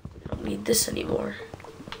I don't need this anymore.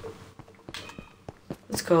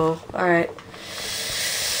 Let's go. Alright.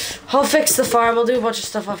 I'll fix the farm. I'll do a bunch of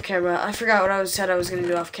stuff off camera. I forgot what I said I was going to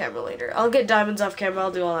do off camera later. I'll get diamonds off camera.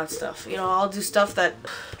 I'll do all that stuff. You know, I'll do stuff that...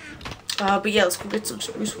 but yeah, let's go get some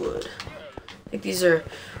spruce wood. I think these are...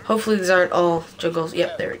 Hopefully these aren't all jungles.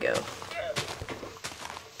 Yep, there we go.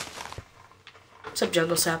 What's up,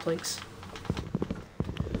 jungle saplings?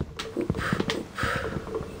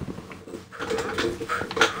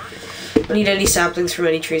 I don't need any saplings from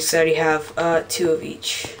any trees because I already have 2 of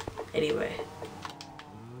each. Anyway.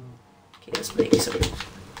 Okay, let's make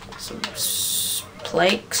some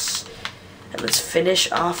planks. And let's finish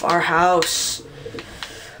off our house.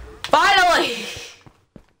 Finally!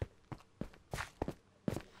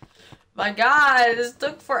 My god, this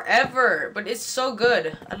took forever. But it's so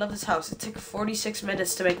good. I love this house. It took 46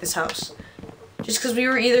 minutes to make this house. Just because we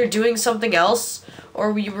were either doing something else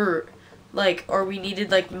or we were... or we needed,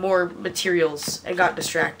 more materials and got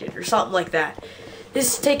distracted or something like that.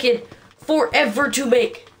 This is taking forever to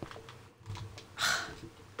make.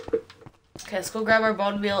 Okay, let's go grab our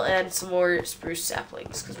bone meal and some more spruce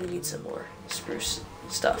saplings because we need some more spruce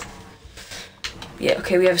stuff. Yeah,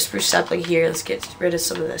 okay, we have a spruce sapling here. Let's get rid of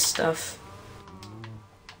some of this stuff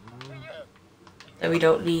that we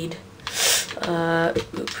don't need. Boop,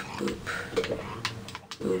 boop.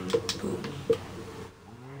 Boom, boom.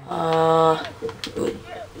 Boom.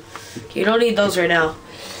 Okay, you don't need those right now.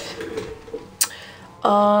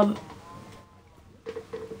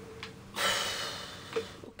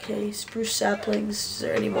 Okay, spruce saplings. Is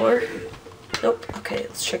there any more? Nope. Okay,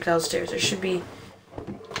 let's check downstairs. There should be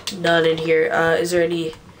none in here. Is there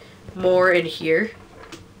any more in here?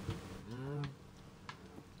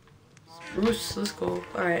 Spruce, let's go.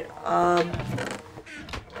 Alright, I'm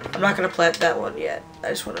not gonna plant that one yet. I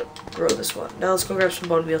just wanna grow this one. Now let's go grab some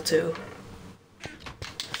bone meal too.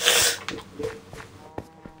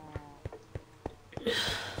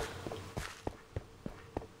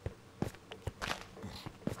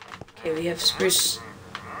 Okay, we have spruce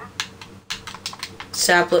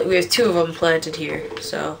sapling. We have 2 of them planted here,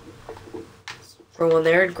 so grow one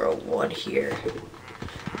there and grow one here.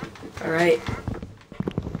 Alright.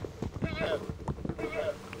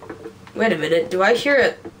 Wait a minute, do I hear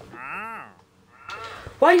it?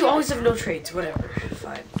 Why do you always have no trades? Whatever,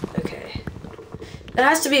 fine, okay. That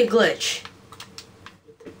has to be a glitch.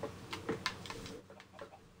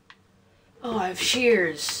 Oh, I have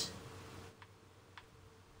shears.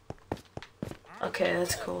 Okay,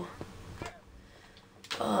 that's cool.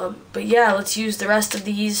 But yeah, let's use the rest of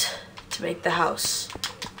these to make the house.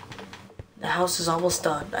 The house is almost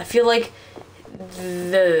done. I feel like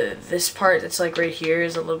this part that's right here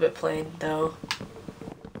is a little bit plain though.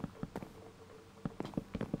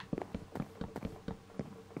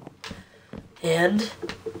 And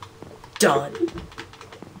done.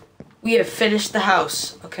 We have finished the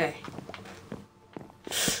house. Okay.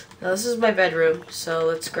 Now this is my bedroom, so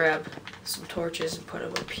let's grab some torches and put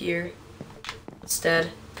them up here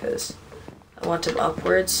instead, because I want them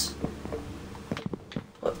upwards.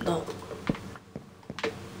 What? No.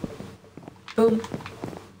 Boom.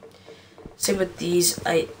 Same with these.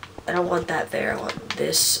 I don't want that there. I want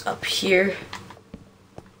this up here.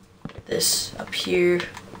 This up here.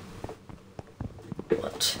 I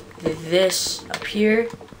want this up here.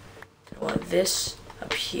 I want this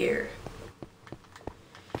up here.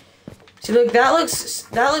 See, look, that looks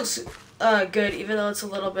good, even though it's a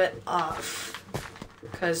little bit off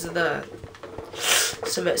because of the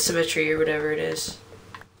symmetry or whatever it is.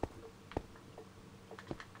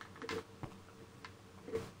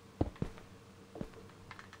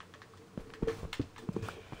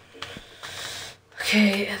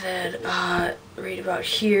 Okay, and then right about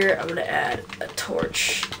here, I'm gonna add a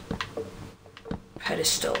torch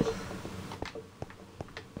pedestal.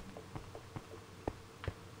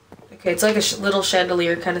 Okay, it's like a little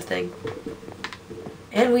chandelier kind of thing.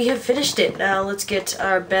 And we have finished it. Now let's get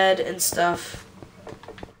our bed and stuff.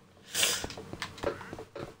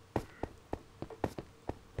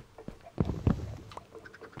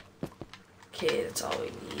 Okay, that's all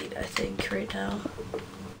we need, I think, right now.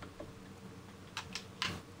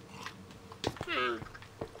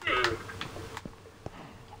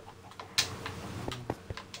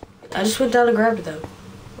 I just went down and grabbed them.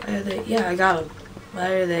 Why are they? Yeah, I got them.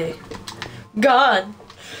 Why are they gone?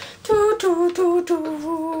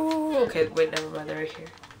 Okay, wait, never mind. They're right here.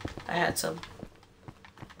 I had some.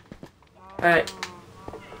 Alright.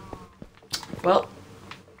 Well.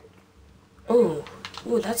 Ooh,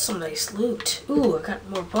 that's some nice loot. Ooh, I got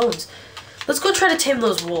more bones. Let's go try to tame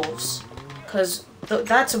those wolves. Because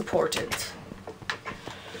that's important.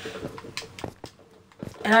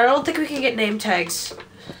 And I don't think we can get name tags.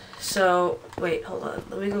 So, wait, hold on.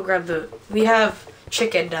 Let me go grab we have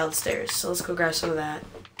chicken downstairs. So let's go grab some of that.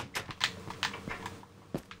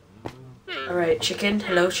 Alright, chicken.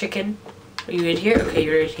 Hello, chicken. Are you in here? Okay,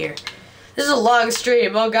 you're in here. This is a long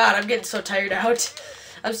stream. Oh god, I'm getting so tired out.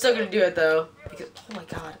 I'm still gonna do it though. Because, oh my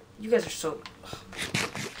god, you guys are so...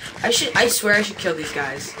 I swear I should kill these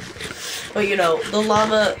guys. But you know, the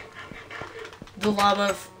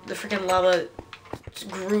freaking llama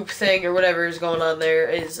group thing or whatever is going on there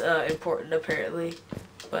is important apparently.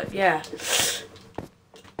 But yeah.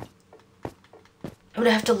 I'm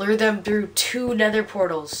gonna have to lure them through 2 nether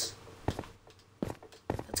portals.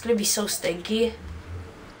 That's gonna be so stinky.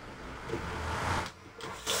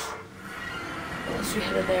 Let's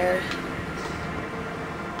head in there.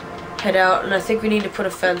 Head out, and I think we need to put a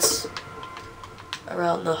fence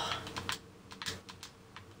around the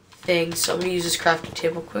thing. So I'm gonna use this crafting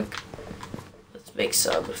table quick. Let's make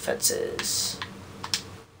some fences.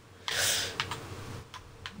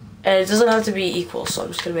 And it doesn't have to be equal, so I'm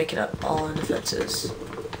just gonna make it up all into fences.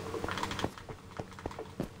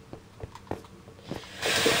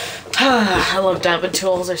 I love diamond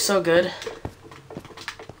tools, they're so good.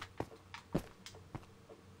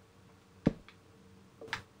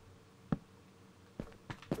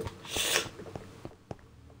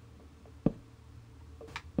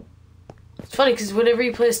 It's funny because whenever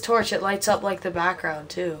you place torch, it lights up like the background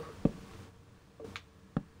too.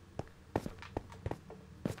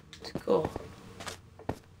 It's cool.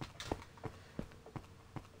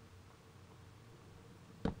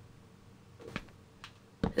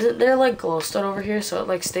 Isn't there like glowstone over here so it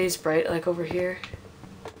like stays bright like over here?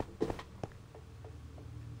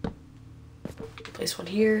 Place one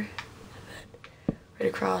here, and then right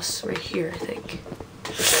across right here I think.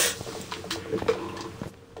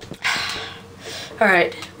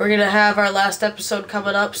 Alright, we're gonna have our last episode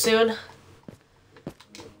coming up soon.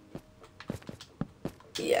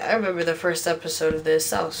 Yeah, I remember the first episode of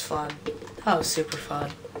this. That was fun. That was super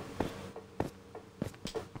fun.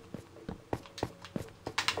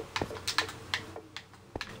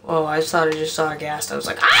 Whoa, I just thought I just saw a ghast. I was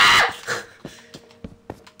like, ah!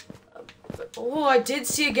 Oh, I did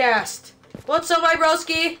see a ghast. What's up, my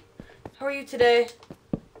broski? How are you today?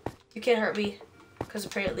 You can't hurt me. Because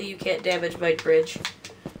apparently you can't damage my bridge.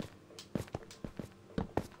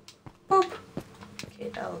 Boop.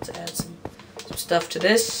 Okay, now let's add some stuff to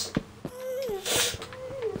this.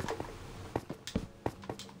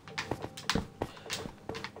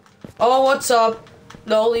 Oh, what's up?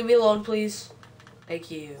 No, leave me alone, please. Thank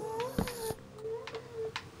you.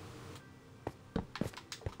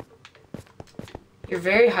 You're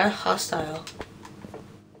very hostile.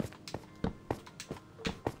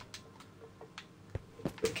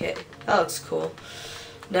 Okay, that looks cool.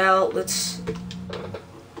 Now let's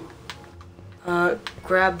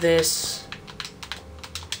grab this.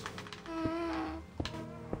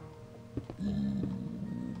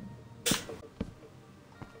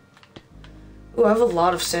 Ooh, I have a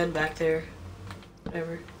lot of sand back there.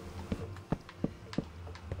 Whatever.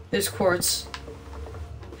 There's quartz.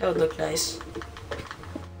 That would look nice.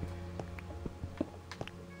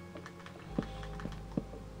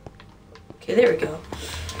 Okay, there we go.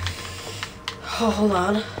 Oh, hold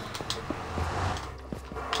on.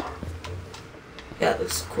 Yeah, it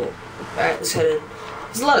looks cool. Alright, let's head in.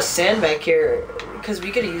 There's a lot of sand back here, because we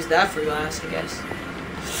could have used that for glass, I guess.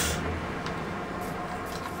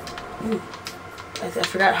 Ooh. I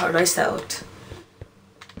forgot how nice that looked.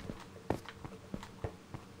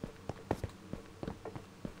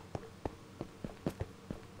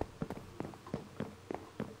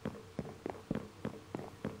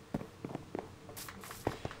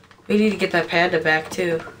 We need to get that panda back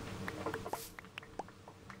too.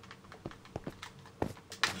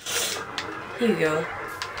 Here you go.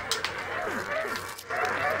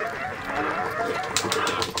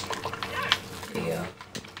 There you go.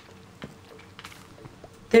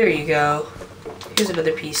 There you go. Here's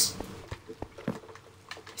another piece.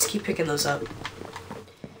 Just keep picking those up.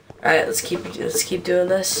 Alright, let's keep doing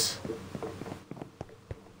this.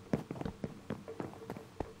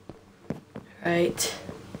 Alright.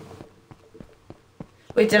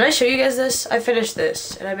 Wait, did I show you guys this? I finished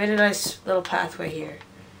this, and I made a nice little pathway here.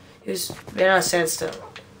 He was made out of sandstone.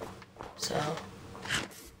 So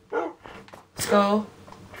let's go.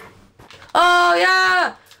 Oh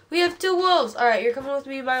yeah! We have 2 wolves! Alright, you're coming with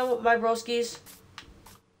me, my broskies.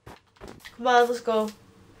 Come on, let's go.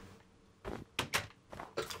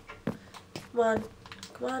 Come on.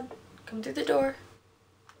 Come on. Come through the door.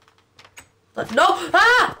 No!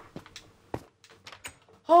 Ah!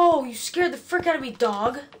 Oh, you scared the frick out of me,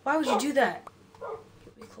 dog. Why would you do that?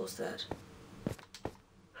 Let me close that.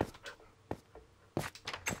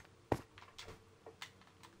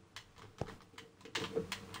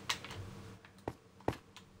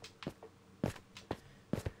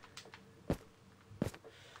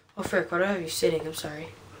 Oh, frick, why do I have you sitting? I'm sorry.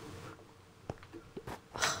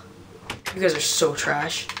 You guys are so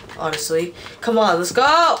trash, honestly. Come on, let's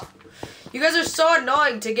go! You guys are so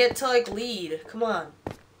annoying to get to, like, lead. Come on.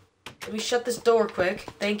 Let me shut this door quick.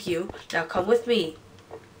 Thank you. Now come with me.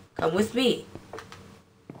 Come with me.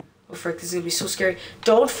 Oh, frick, this is gonna be so scary.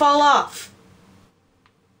 Don't fall off.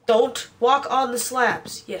 Don't walk on the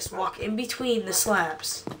slabs. Yes, walk in between the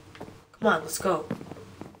slabs. Come on, let's go.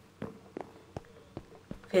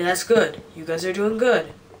 Okay, that's good. You guys are doing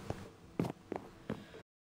good.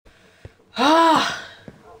 Ah!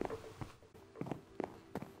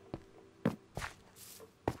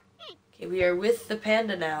 Okay, we are with the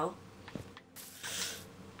panda now.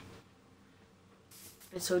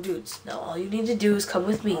 And so, dudes, now all you need to do is come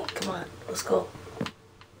with me. Come on, let's go.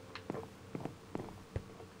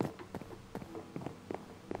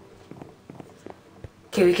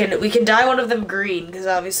 Okay, we can dye one of them green, because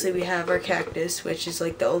obviously we have our cactus, which is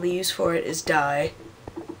like the only use for it is dye.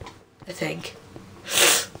 I think.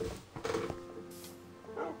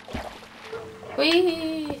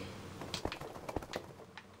 Whee!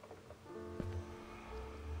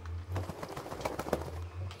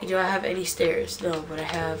 Do I have any stairs? No, but I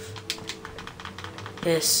have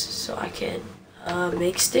this, so I can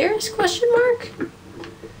make stairs? Question mark?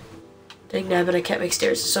 Dang nabbit, I can't make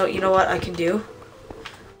stairs. So you know what I can do?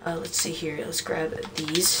 Let's see here. Let's grab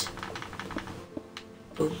these.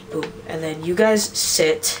 Boom, boom, and then you guys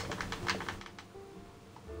sit.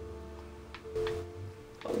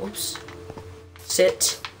 Oh, whoops.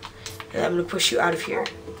 Sit. And I'm gonna push you out of here.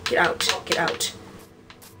 Get out. Get out.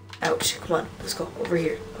 Out. Come on. Let's go. Over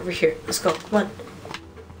here. Over here. Let's go. Come on.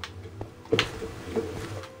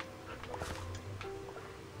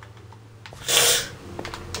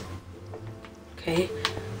 Okay.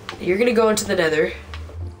 You're gonna go into the nether.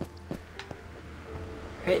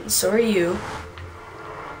 Right, and so are you.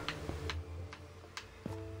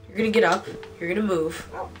 You're gonna get up. You're gonna move.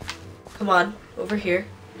 Come on. Over here.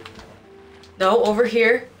 No, over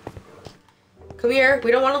here. Come here.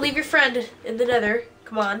 We don't want to leave your friend in the nether.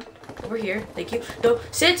 Come on. Over here. Thank you. No.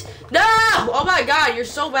 Sit. No! Oh my god, you're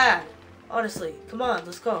so bad. Honestly. Come on,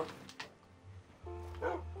 let's go.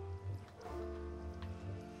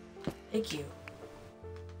 Thank you.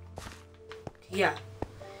 Yeah.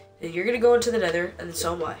 Then you're gonna go into the nether, and then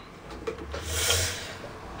so am I.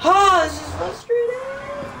 Oh, this is frustrating.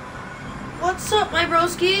 What's up, my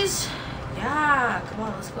broskies? Yeah, come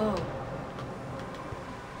on, let's go.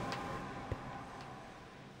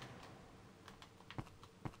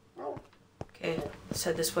 Okay, let's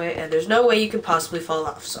head this way, and there's no way you can possibly fall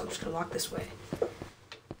off, so I'm just gonna walk this way.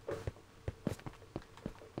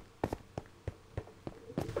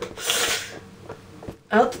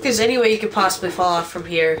 I don't think there's any way you could possibly fall off from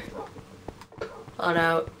here on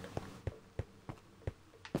out.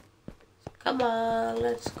 Come on,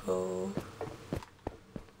 let's go.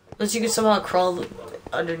 Unless you can somehow crawl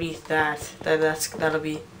underneath that. That'll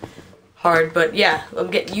be hard, but yeah,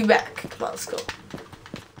 I'm getting you back. Come on, let's go.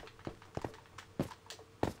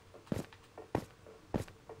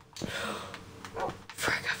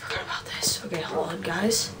 Frick, I forgot about this. Okay, hold on,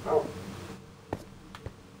 guys.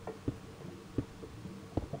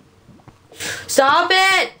 Stop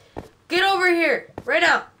it! Get over here, right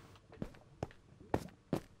now.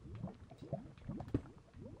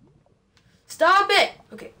 Stop it!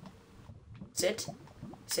 Okay. Sit.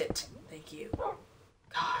 Sit. Thank you.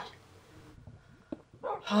 God.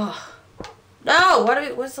 Oh. No! Why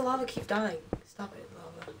does the lava keep dying? Stop it, lava.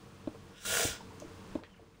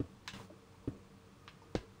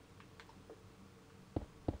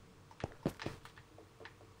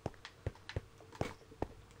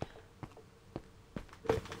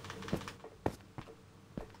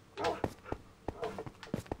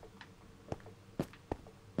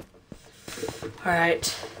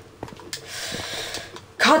 Alright.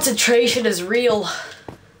 Concentration is real.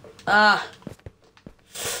 Come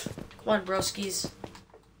on, broskies.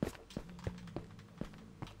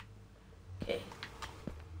 Okay.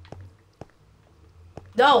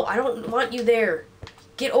 No, I don't want you there.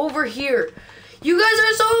 Get over here. You guys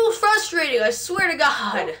are so frustrating, I swear to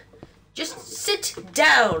God. Just sit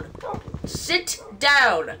down. Sit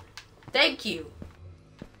down. Thank you.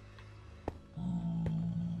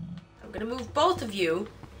 I'm gonna move both of you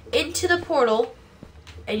into the portal,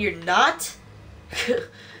 and you're not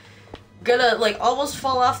gonna, like, almost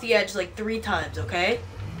fall off the edge, like, 3 times, okay?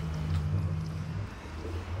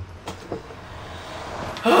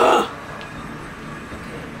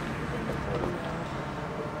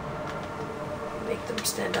 Make them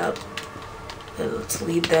stand up. And let's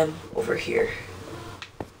lead them over here.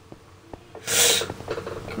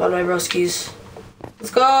 Come on, my broskies. Let's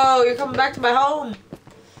go! You're coming back to my home!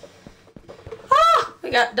 Ah! We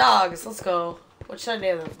got dogs. Let's go. What should I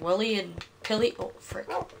name them? Willie and Pilly? Oh, frick.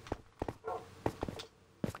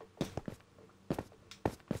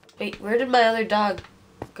 Wait, where did my other dog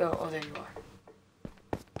go? Oh, there you are.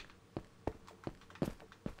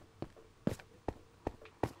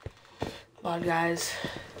 Come on, guys.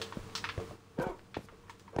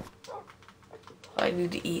 I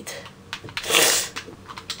need to eat.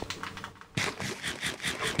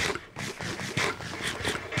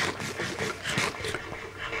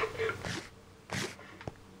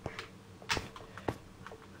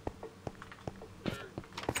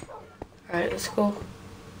 Alright, let's go.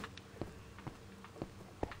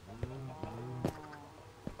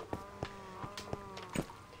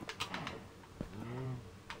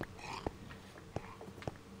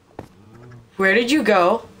 Where did you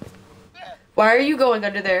go? Why are you going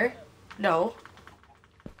under there? No.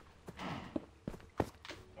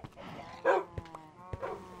 Come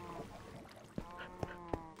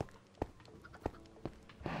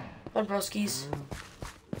on, broskies.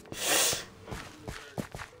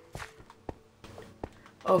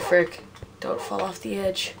 Oh, frick. Don't fall off the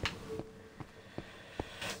edge.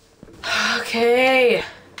 Okay.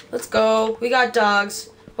 Let's go. We got dogs.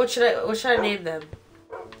 What should I name them?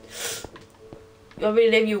 You want me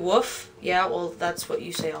to name you Woof? Yeah, well, that's what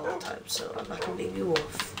you say all the time, so I'm not gonna name you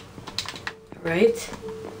Wolf. Right?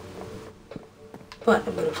 But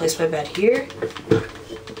I'm gonna place my bed here.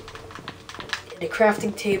 And a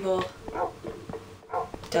crafting table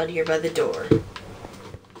down here by the door.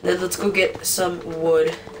 Then let's go get some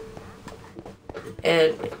wood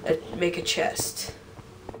and make a chest.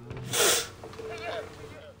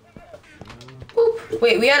 Boop.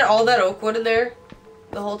 Wait, we had all that oak wood in there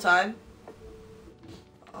the whole time?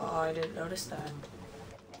 Oh, I didn't notice that.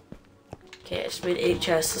 Okay, I just made 8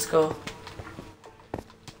 chests. Let's go.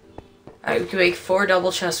 Alright, we can make 4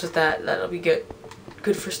 double chests with that. That'll be good.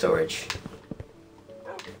 Good for storage.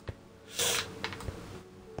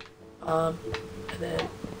 And then,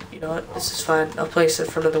 you know what? This is fine. I'll place it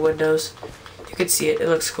in front of the windows. You can see it. It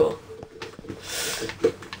looks cool.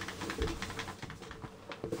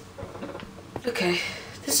 Okay.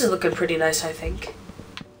 This is looking pretty nice, I think.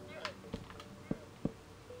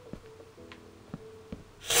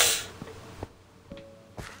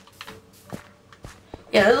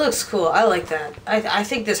 Yeah, that looks cool. I like that. I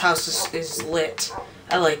think this house is lit.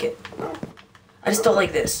 I like it. I just don't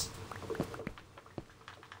like this.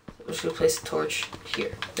 I'm just gonna place a torch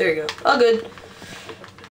here. There you go. All good.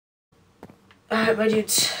 Alright, my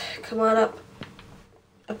dudes. Come on up.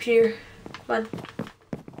 Up here. Come on.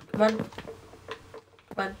 Come on.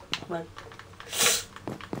 Come on. Come on.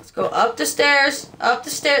 Let's go up the stairs. Up the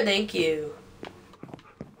stairs. Thank you.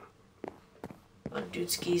 Come on,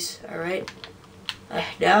 dude skis. Alright. I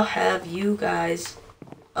now have you guys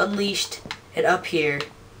unleashed and up here.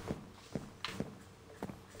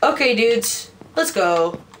 Okay, dudes, let's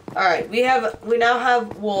go. All right, we now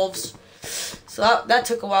have wolves. So that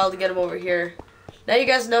took a while to get them over here. Now you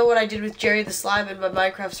guys know what I did with Jerry the Slime in my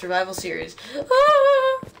Minecraft survival series.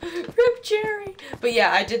 Ah, rip Jerry. But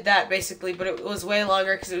yeah, I did that basically, but it was way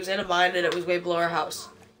longer because it was in a mine and it was way below our house.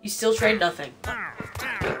 You still trade nothing.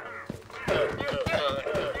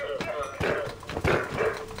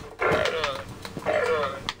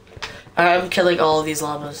 I'm killing all of these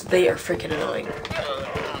llamas. They are freaking annoying.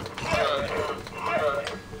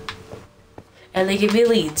 And they give me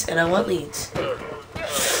leads, and I want leads.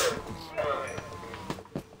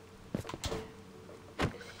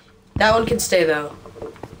 That one can stay though.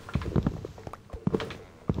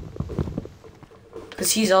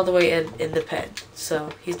 Because he's all the way in the pen.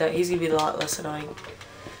 So he's gonna be a lot less annoying.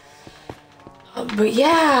 But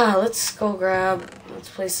yeah, let's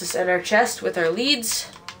place this in our chest with our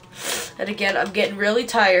leads. And again, I'm getting really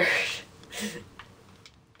tired.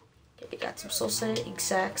 Okay, got some soul sanding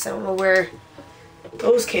sacks. I don't know where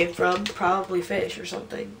those came from. Probably fish or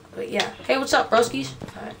something. But yeah. Hey, what's up, broskies?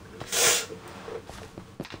 Alright.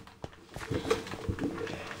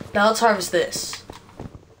 Now let's harvest this.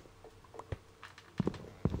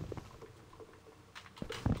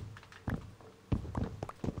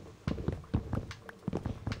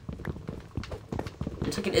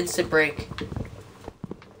 Took an instant break.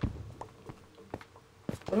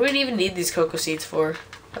 What do we even need these cocoa seeds for?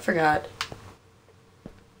 I forgot.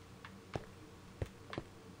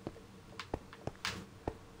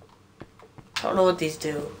 I don't know what these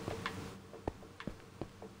do.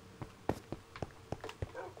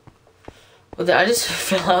 Well, did I just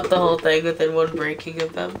fill out the whole thing within one breaking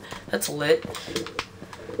of them? That's lit.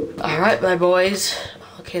 Alright, my boys.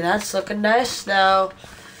 Okay, that's looking nice now.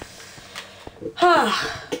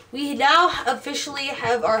 We now officially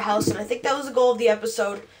have our house, and I think that was the goal of the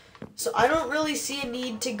episode. So I don't really see a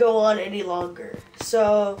need to go on any longer.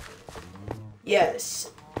 So,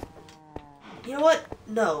 yes. You know what?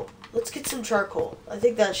 No. Let's get some charcoal. I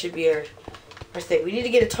think that should be our thing. We need to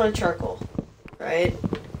get a ton of charcoal, right?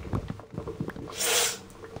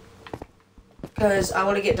 Because I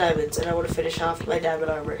want to get diamonds, and I want to finish off my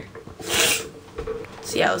diamond armor.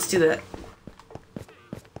 So yeah, let's do that.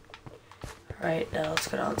 Alright, now let's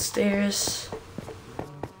go downstairs.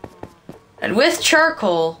 And with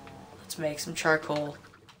charcoal, let's make some charcoal.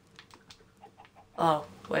 Oh,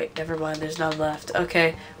 wait, never mind, there's none left.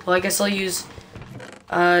 Okay, well I guess I'll use,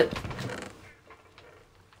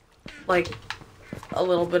 like, a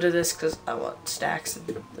little bit of this because I want stacks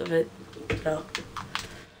of it. No.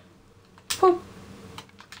 Boop.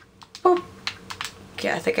 Boop.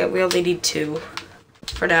 Okay, I think we only need 2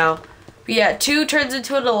 for now. But yeah, 2 turns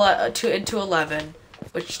into into 11,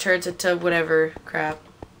 which turns into whatever crap,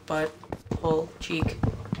 butt, hole, cheek.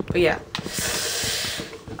 But yeah.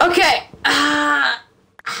 Okay. I'm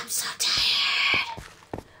so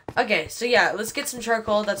tired. Okay, so yeah, let's get some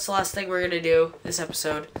charcoal. That's the last thing we're gonna do this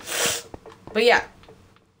episode. But yeah.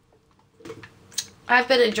 I've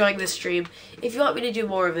been enjoying this stream. If you want me to do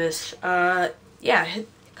more of this, yeah,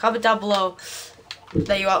 comment down below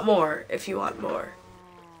that you want more, if you want more.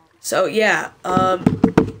 So, yeah,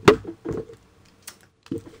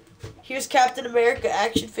 here's Captain America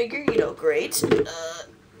action figure, you know, great.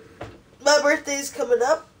 My birthday's coming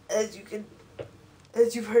up, as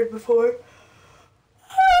you've heard before.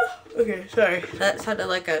 Okay, sorry, that sounded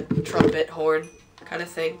like a trumpet horn kind of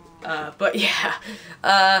thing, but yeah,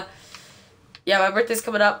 yeah, my birthday's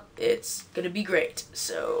coming up, it's gonna be great,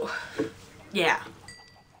 so, yeah,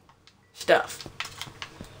 stuff.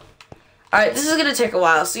 Alright, this is going to take a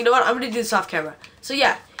while, so you know what? I'm going to do this off camera. So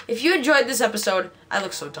yeah, if you enjoyed this episode, I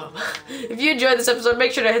look so dumb. If you enjoyed this episode,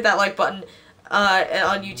 make sure to hit that like button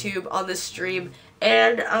on YouTube, on this stream,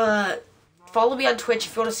 and follow me on Twitch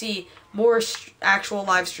if you want to see more actual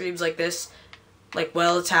live streams like this, like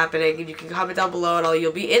while it's happening, and you can comment down below and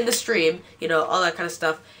you'll be in the stream, you know, all that kind of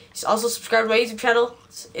stuff. Also subscribe to my YouTube channel,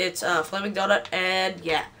 it's Flaming Donut, and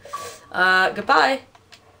yeah, goodbye.